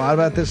to talk a lot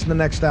about this in the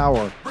next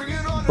hour.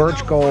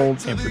 Birch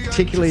Gold, and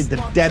particularly the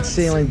debt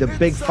ceiling, the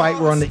big fight.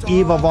 We're on the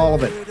eve of all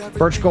of it.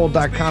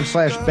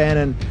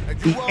 Birchgold.com/Bannon.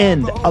 The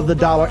end of the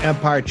dollar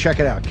empire. Check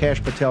it out.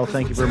 Kash Patel,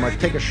 thank you very much.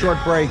 Take a short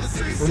break.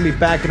 We're going to be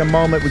back in a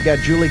moment. We got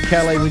Julie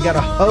Kelly. We got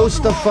a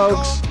host of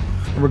folks.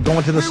 And we're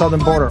going to the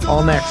southern border.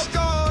 All next.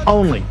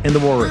 Only in the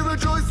War Room.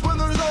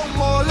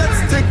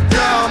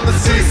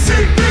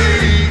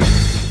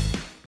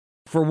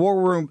 For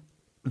War Room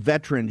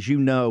veterans, you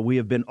know we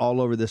have been all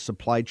over this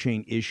supply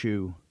chain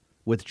issue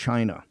with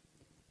China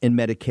in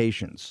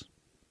medications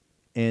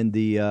and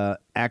the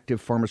active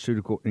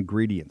pharmaceutical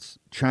ingredients.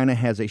 China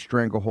has a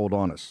stranglehold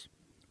on us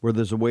where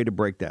there's a way to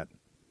break that.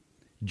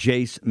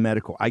 Jace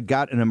Medical. I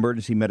got an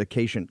emergency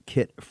medication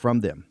kit from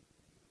them.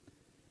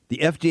 The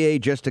FDA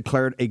just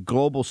declared a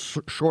global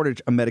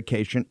shortage of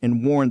medication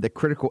and warned that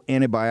critical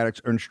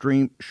antibiotics are in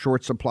extreme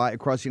short supply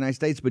across the United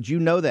States. But you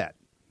know that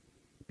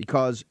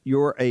because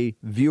you're a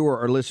viewer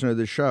or listener of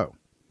the show.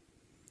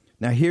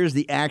 Now, here's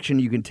the action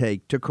you can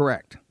take to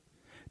correct.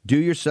 Do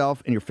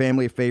yourself and your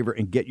family a favor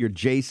and get your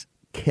Jace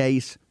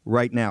case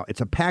right now.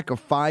 It's a pack of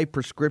 5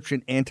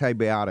 prescription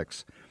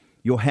antibiotics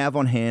you'll have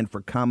on hand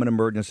for common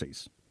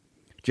emergencies.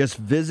 Just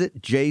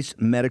visit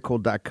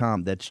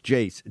jacemedical.com. That's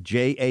Jace,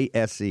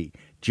 J-A-S-E,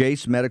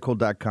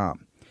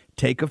 jacemedical.com.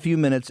 Take a few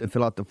minutes and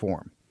fill out the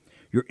form.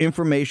 Your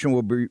information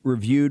will be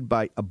reviewed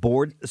by a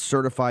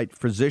board-certified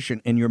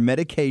physician, and your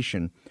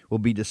medication will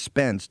be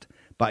dispensed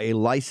by a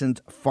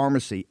licensed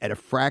pharmacy at a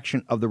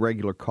fraction of the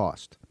regular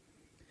cost.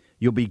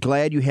 You'll be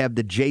glad you have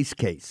the Jace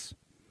case.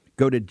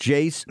 Go to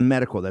Jace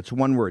Medical, that's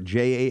one word,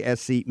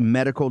 J-A-S-E,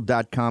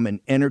 medical.com, and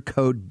enter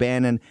code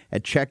Bannon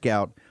at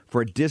checkout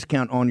for a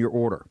discount on your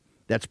order.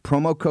 That's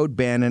promo code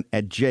Bannon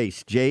at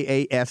Jace,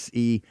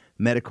 J-A-S-E,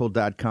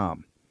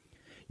 medical.com.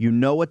 You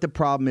know what the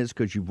problem is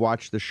because you've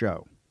watched the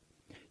show.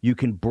 You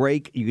can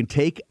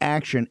take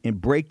action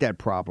and break that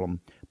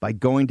problem by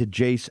going to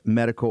Jace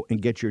Medical and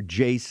get your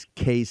Jace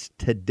case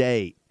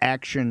today.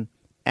 Action,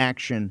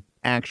 action,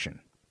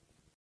 action.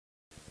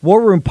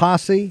 War Room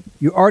Posse,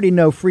 you already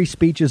know free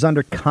speech is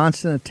under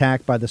constant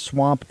attack by the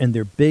swamp and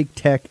their big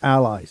tech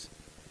allies.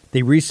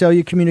 They resell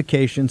your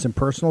communications and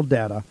personal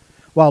data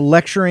while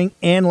lecturing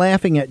and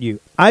laughing at you.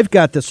 I've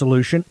got the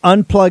solution.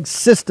 Unplugged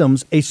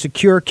Systems, a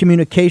secure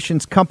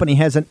communications company,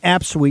 has an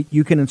app suite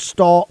you can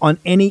install on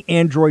any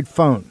Android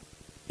phone,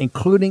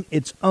 including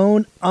its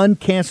own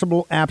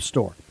uncancelable app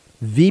store,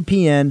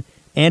 VPN,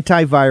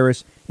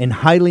 antivirus, and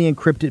highly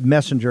encrypted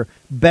messenger,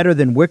 better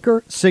than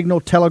Wicker, Signal,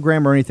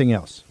 Telegram, or anything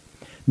else.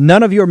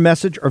 None of your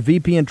message or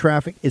VPN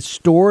traffic is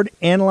stored,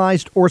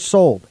 analyzed, or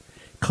sold.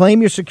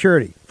 Claim your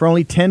security for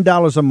only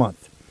 $10 a month.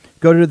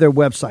 Go to their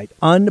website,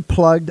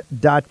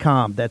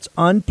 unplugged.com. That's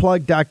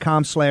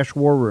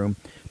unplugged.com/war room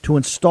to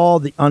install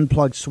the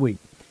Unplugged suite.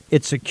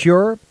 It's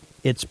secure,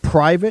 it's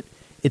private,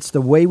 it's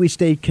the way we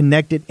stay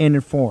connected and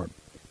informed.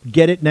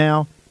 Get it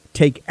now.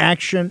 Take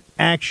action,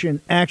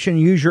 action, action.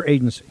 Use your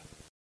agency.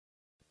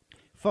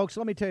 Folks,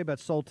 let me tell you about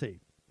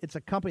Solti. It's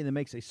a company that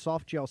makes a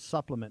soft gel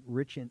supplement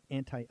rich in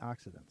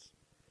antioxidants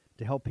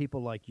to help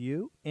people like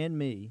you and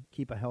me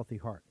keep a healthy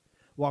heart.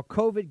 While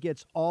COVID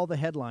gets all the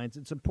headlines,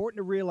 it's important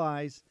to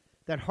realize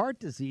that heart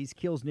disease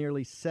kills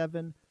nearly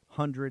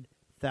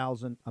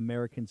 700,000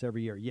 Americans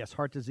every year. Yes,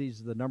 heart disease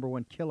is the number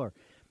one killer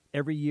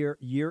every year,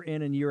 year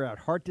in and year out.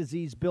 Heart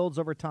disease builds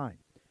over time.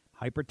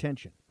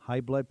 Hypertension,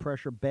 high blood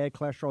pressure, bad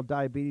cholesterol,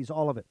 diabetes,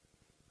 all of it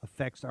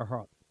affects our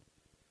heart.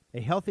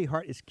 A healthy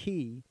heart is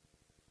key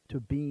to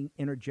being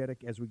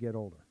energetic as we get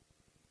older.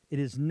 It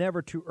is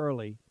never too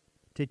early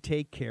to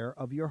take care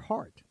of your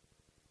heart.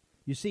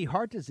 You see,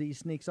 heart disease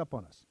sneaks up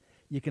on us.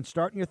 You can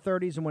start in your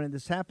 30s, and when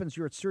this happens,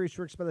 you're at serious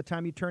risk by the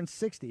time you turn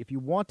 60. If you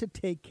want to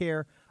take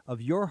care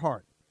of your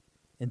heart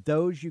and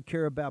those you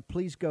care about,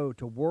 please go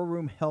to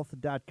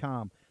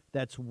warroomhealth.com.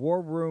 That's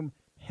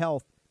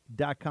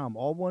warroomhealth.com.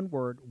 All one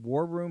word,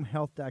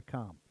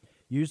 warroomhealth.com.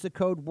 Use the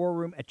code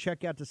WARROOM at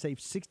checkout to save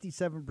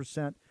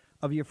 67%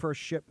 of your first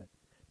shipment.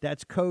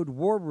 That's code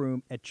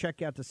WARROOM at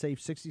checkout to save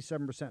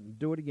 67%. And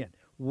do it again.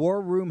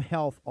 Warroom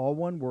Health, all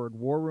one word,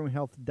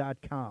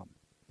 warroomhealth.com.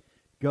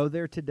 Go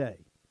there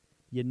today.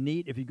 You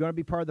need, if you're going to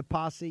be part of the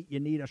posse, you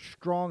need a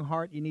strong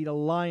heart. You need a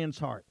lion's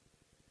heart.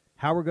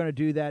 How we're going to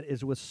do that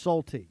is with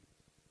Solti.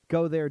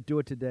 Go there, do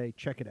it today.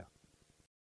 Check it out.